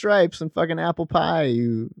Stars and Stripes and fucking apple pie.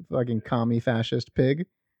 You fucking commie fascist pig.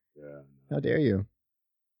 Yeah, How dare you?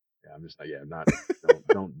 yeah. I'm just like, yeah, not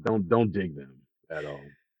don't dig them at all.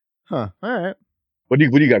 Huh. All right. What do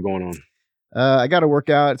you got going on? I got to work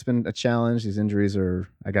out. It's been a challenge. These injuries are.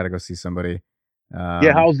 I got to go see somebody.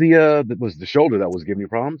 Yeah, how's was the shoulder that was giving you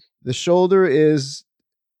problems? The shoulder is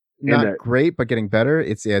And not great, but getting better.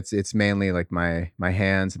 It's mainly like my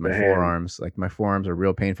hands and my the hand. forearms. Like my forearms are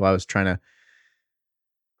real painful. I was trying to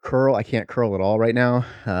curl. I can't curl at all right now.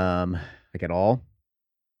 Like at all.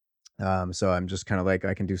 So I'm just kind of like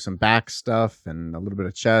I can do some back stuff and a little bit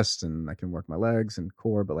of chest, and I can work my legs and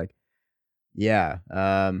core, but like yeah.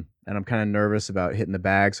 And I'm kind of nervous about hitting the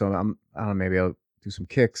bag, so I don't know, maybe I'll do some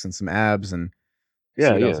kicks and some abs and see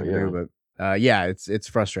Yeah, what else yeah, I can yeah, do. But yeah, it's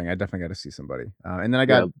frustrating. I definitely got to see somebody. And then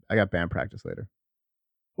yeah. I got band practice later,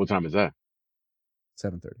 What time is that?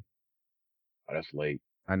 7:30. Oh, that's late.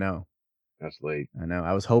 I know. That's late. I know.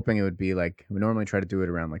 I was hoping it would be like we normally try to do it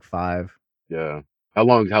around like 5. Yeah. How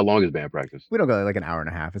long is band practice? We don't go like an hour and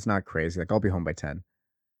a half. It's not crazy. Like I'll be home by 10.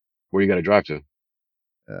 Where you got to drive to?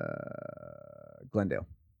 Glendale.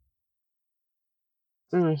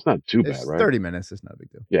 It's not too bad, It's right? 30 minutes. It's not a big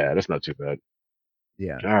deal. Yeah, that's not too bad.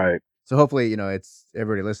 Yeah. All right. So hopefully, it's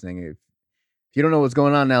everybody listening. If you don't know what's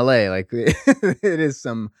going on in LA, like it is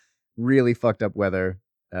some really fucked up weather.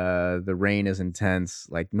 The rain is intense.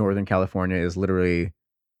 Like Northern California is literally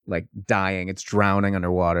like dying. It's drowning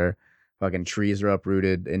underwater. Fucking trees are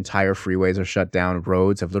uprooted. Entire freeways are shut down.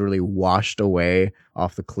 Roads have literally washed away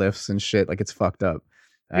off the cliffs and shit. Like it's fucked up.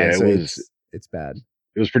 Yeah, So it's bad.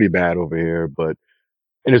 it was pretty bad over here, but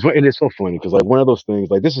and it's so funny because like one of those things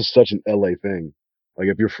like this is such an LA thing. Like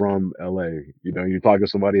if you're from LA, you talk to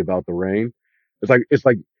somebody about the rain, it's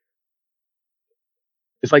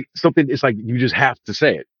like something. It's like you just have to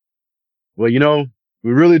say it. Well,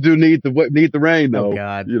 we really do need the rain Oh though.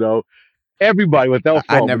 God, Everybody without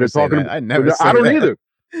I fault when never they're say talking. that. I never I say don't that. either.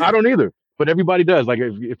 I don't either. But everybody does. Like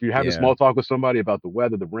if you're having Yeah. small talk with somebody about the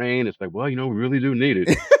weather, the rain, it's like, well, we really do need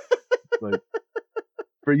it. Like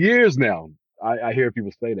for years now, I hear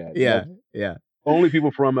people say that. Yeah, Like yeah, only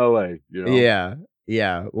people from LA. yeah,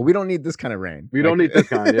 yeah. Well, we don't need this kind of rain. We don't Like need this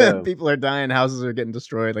kind. Yeah, people are dying, houses are getting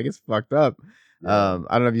destroyed. Like it's fucked up. yeah,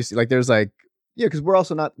 I don't know if you see. Like there's like because we're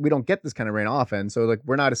also not. We don't get this kind of rain often. So like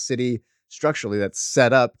we're not a city structurally that's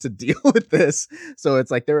set up to deal with this. So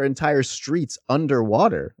it's like there are entire streets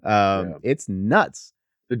underwater. yeah. It's nuts.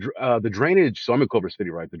 The drainage. So I'm in Culver City,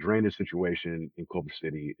 right? The drainage situation in Culver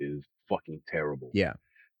City is fucking terrible. Yeah,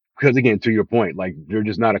 Because again, to your point, like they're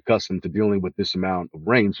just not accustomed to dealing with this amount of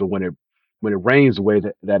rain. So when it rains the way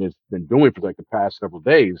that it's been doing for like the past several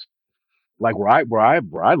days, like where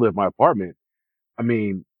I live, my apartment. I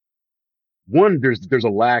mean, one, there's a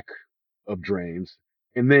lack of drains,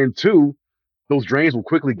 and then two, those drains will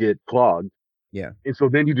quickly get clogged, yeah, and so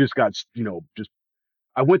then you just got just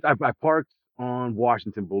I parked on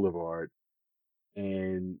Washington Boulevard,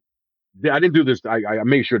 and I didn't do this. I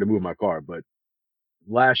made sure to move my car, but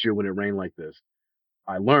last year when it rained like this,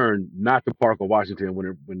 I learned not to park on Washington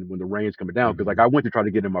when the rain's coming down because like I went to try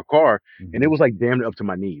to get in my car and it was like damn near up to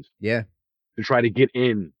my knees yeah. to try to get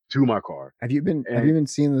in to my car. Have you been And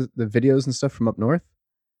seeing the videos and stuff from up north?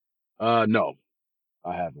 no,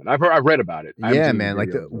 I haven't. I've read about it. I haven't Yeah, seen man, any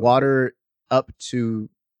like the videos though. water up to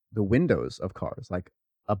the windows of cars, like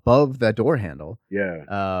above the door handle.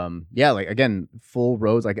 Yeah. Yeah, like again, full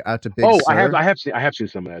roads, like out to Big Oh, Sur. I have seen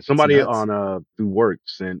some of that. It's Somebody nuts. on through work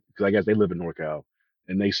sent because I guess they live in NorCal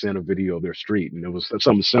and they sent a video of their street and it was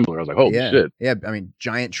something similar. I was like, holy Yeah, shit. yeah. I mean,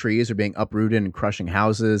 giant trees are being uprooted and crushing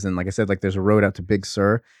houses, and like I said, like there's a road out to Big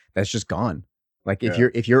Sur that's just gone. Like Yeah.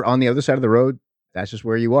 if you're on the other side of the road, that's just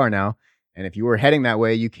where you are now. And if you were heading that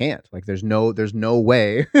way, you can't. Like there's no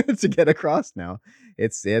way to get across now.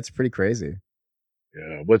 It's pretty crazy.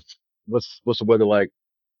 Yeah. What's the weather like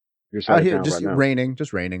your side Out of here, town right now?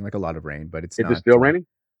 just raining, like a lot of rain, but it's Is it not still raining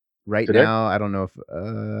right today? now. I don't know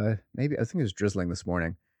if maybe I think it was drizzling this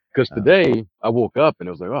morning. Because Um, today I woke up and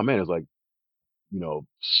it was like, oh man, it's like,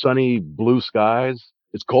 sunny blue skies.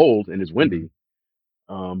 It's cold and it's mhm. windy.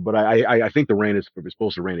 But I think the rain is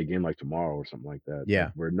supposed to rain again like tomorrow or something like that. Like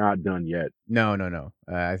Yeah, we're not done yet. no, no, no.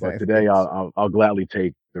 But today It's I'll gladly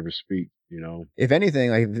take the respite. You know. if anything,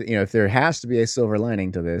 like if there has to be a silver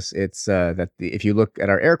lining to this, it's that if you look at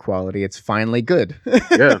our air quality, it's finally good.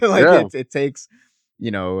 Yeah, Like yeah. it takes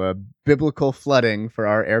biblical flooding for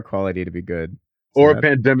our air quality to be good. So Or a that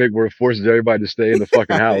pandemic where it forces everybody to stay in the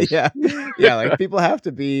fucking house. yeah, yeah, like people have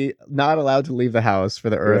to be not allowed to leave the house for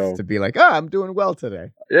the Earth Yeah, to be like, oh, I'm doing well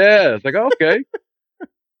today. yeah. It's like okay,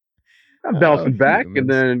 I'm Oh, bouncing back, and humans.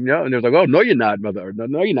 then and there's like, oh no, you're not, mother.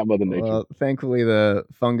 No, you're not, Mother Nature. Well, thankfully, the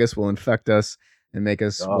fungus will infect us and make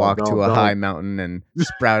us Oh, walk to a high don't. mountain and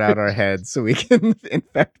sprout out our heads so we can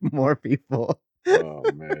infect more people. Oh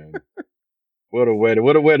man, what a way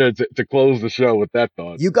to close the show with that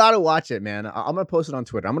thought. You got to watch it, man. I'm going to post it on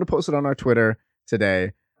Twitter. I'm going to post it on our Twitter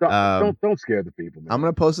today. Don't Um, don't don't scare the people, I'm man.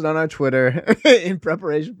 going to post it on our Twitter in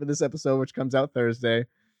preparation for this episode, which comes out Thursday.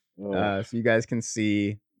 Oh, So you guys can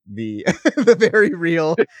see the the very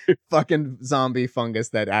real fucking zombie fungus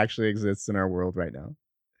that actually exists in our world right now.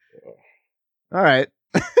 All right.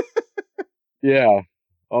 yeah.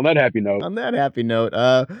 On that happy note, On that happy note,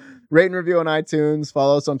 rate and review on iTunes.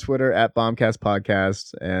 Follow us on Twitter at Bombcast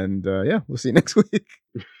Podcast. And yeah, we'll see you next week.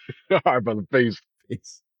 all right, brother. Peace.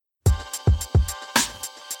 Peace.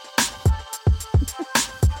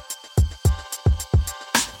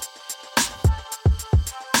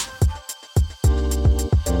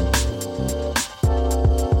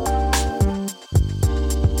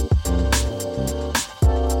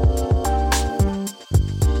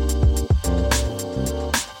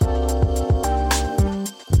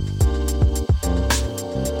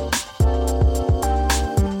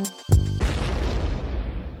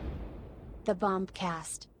 The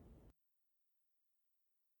Bombcast.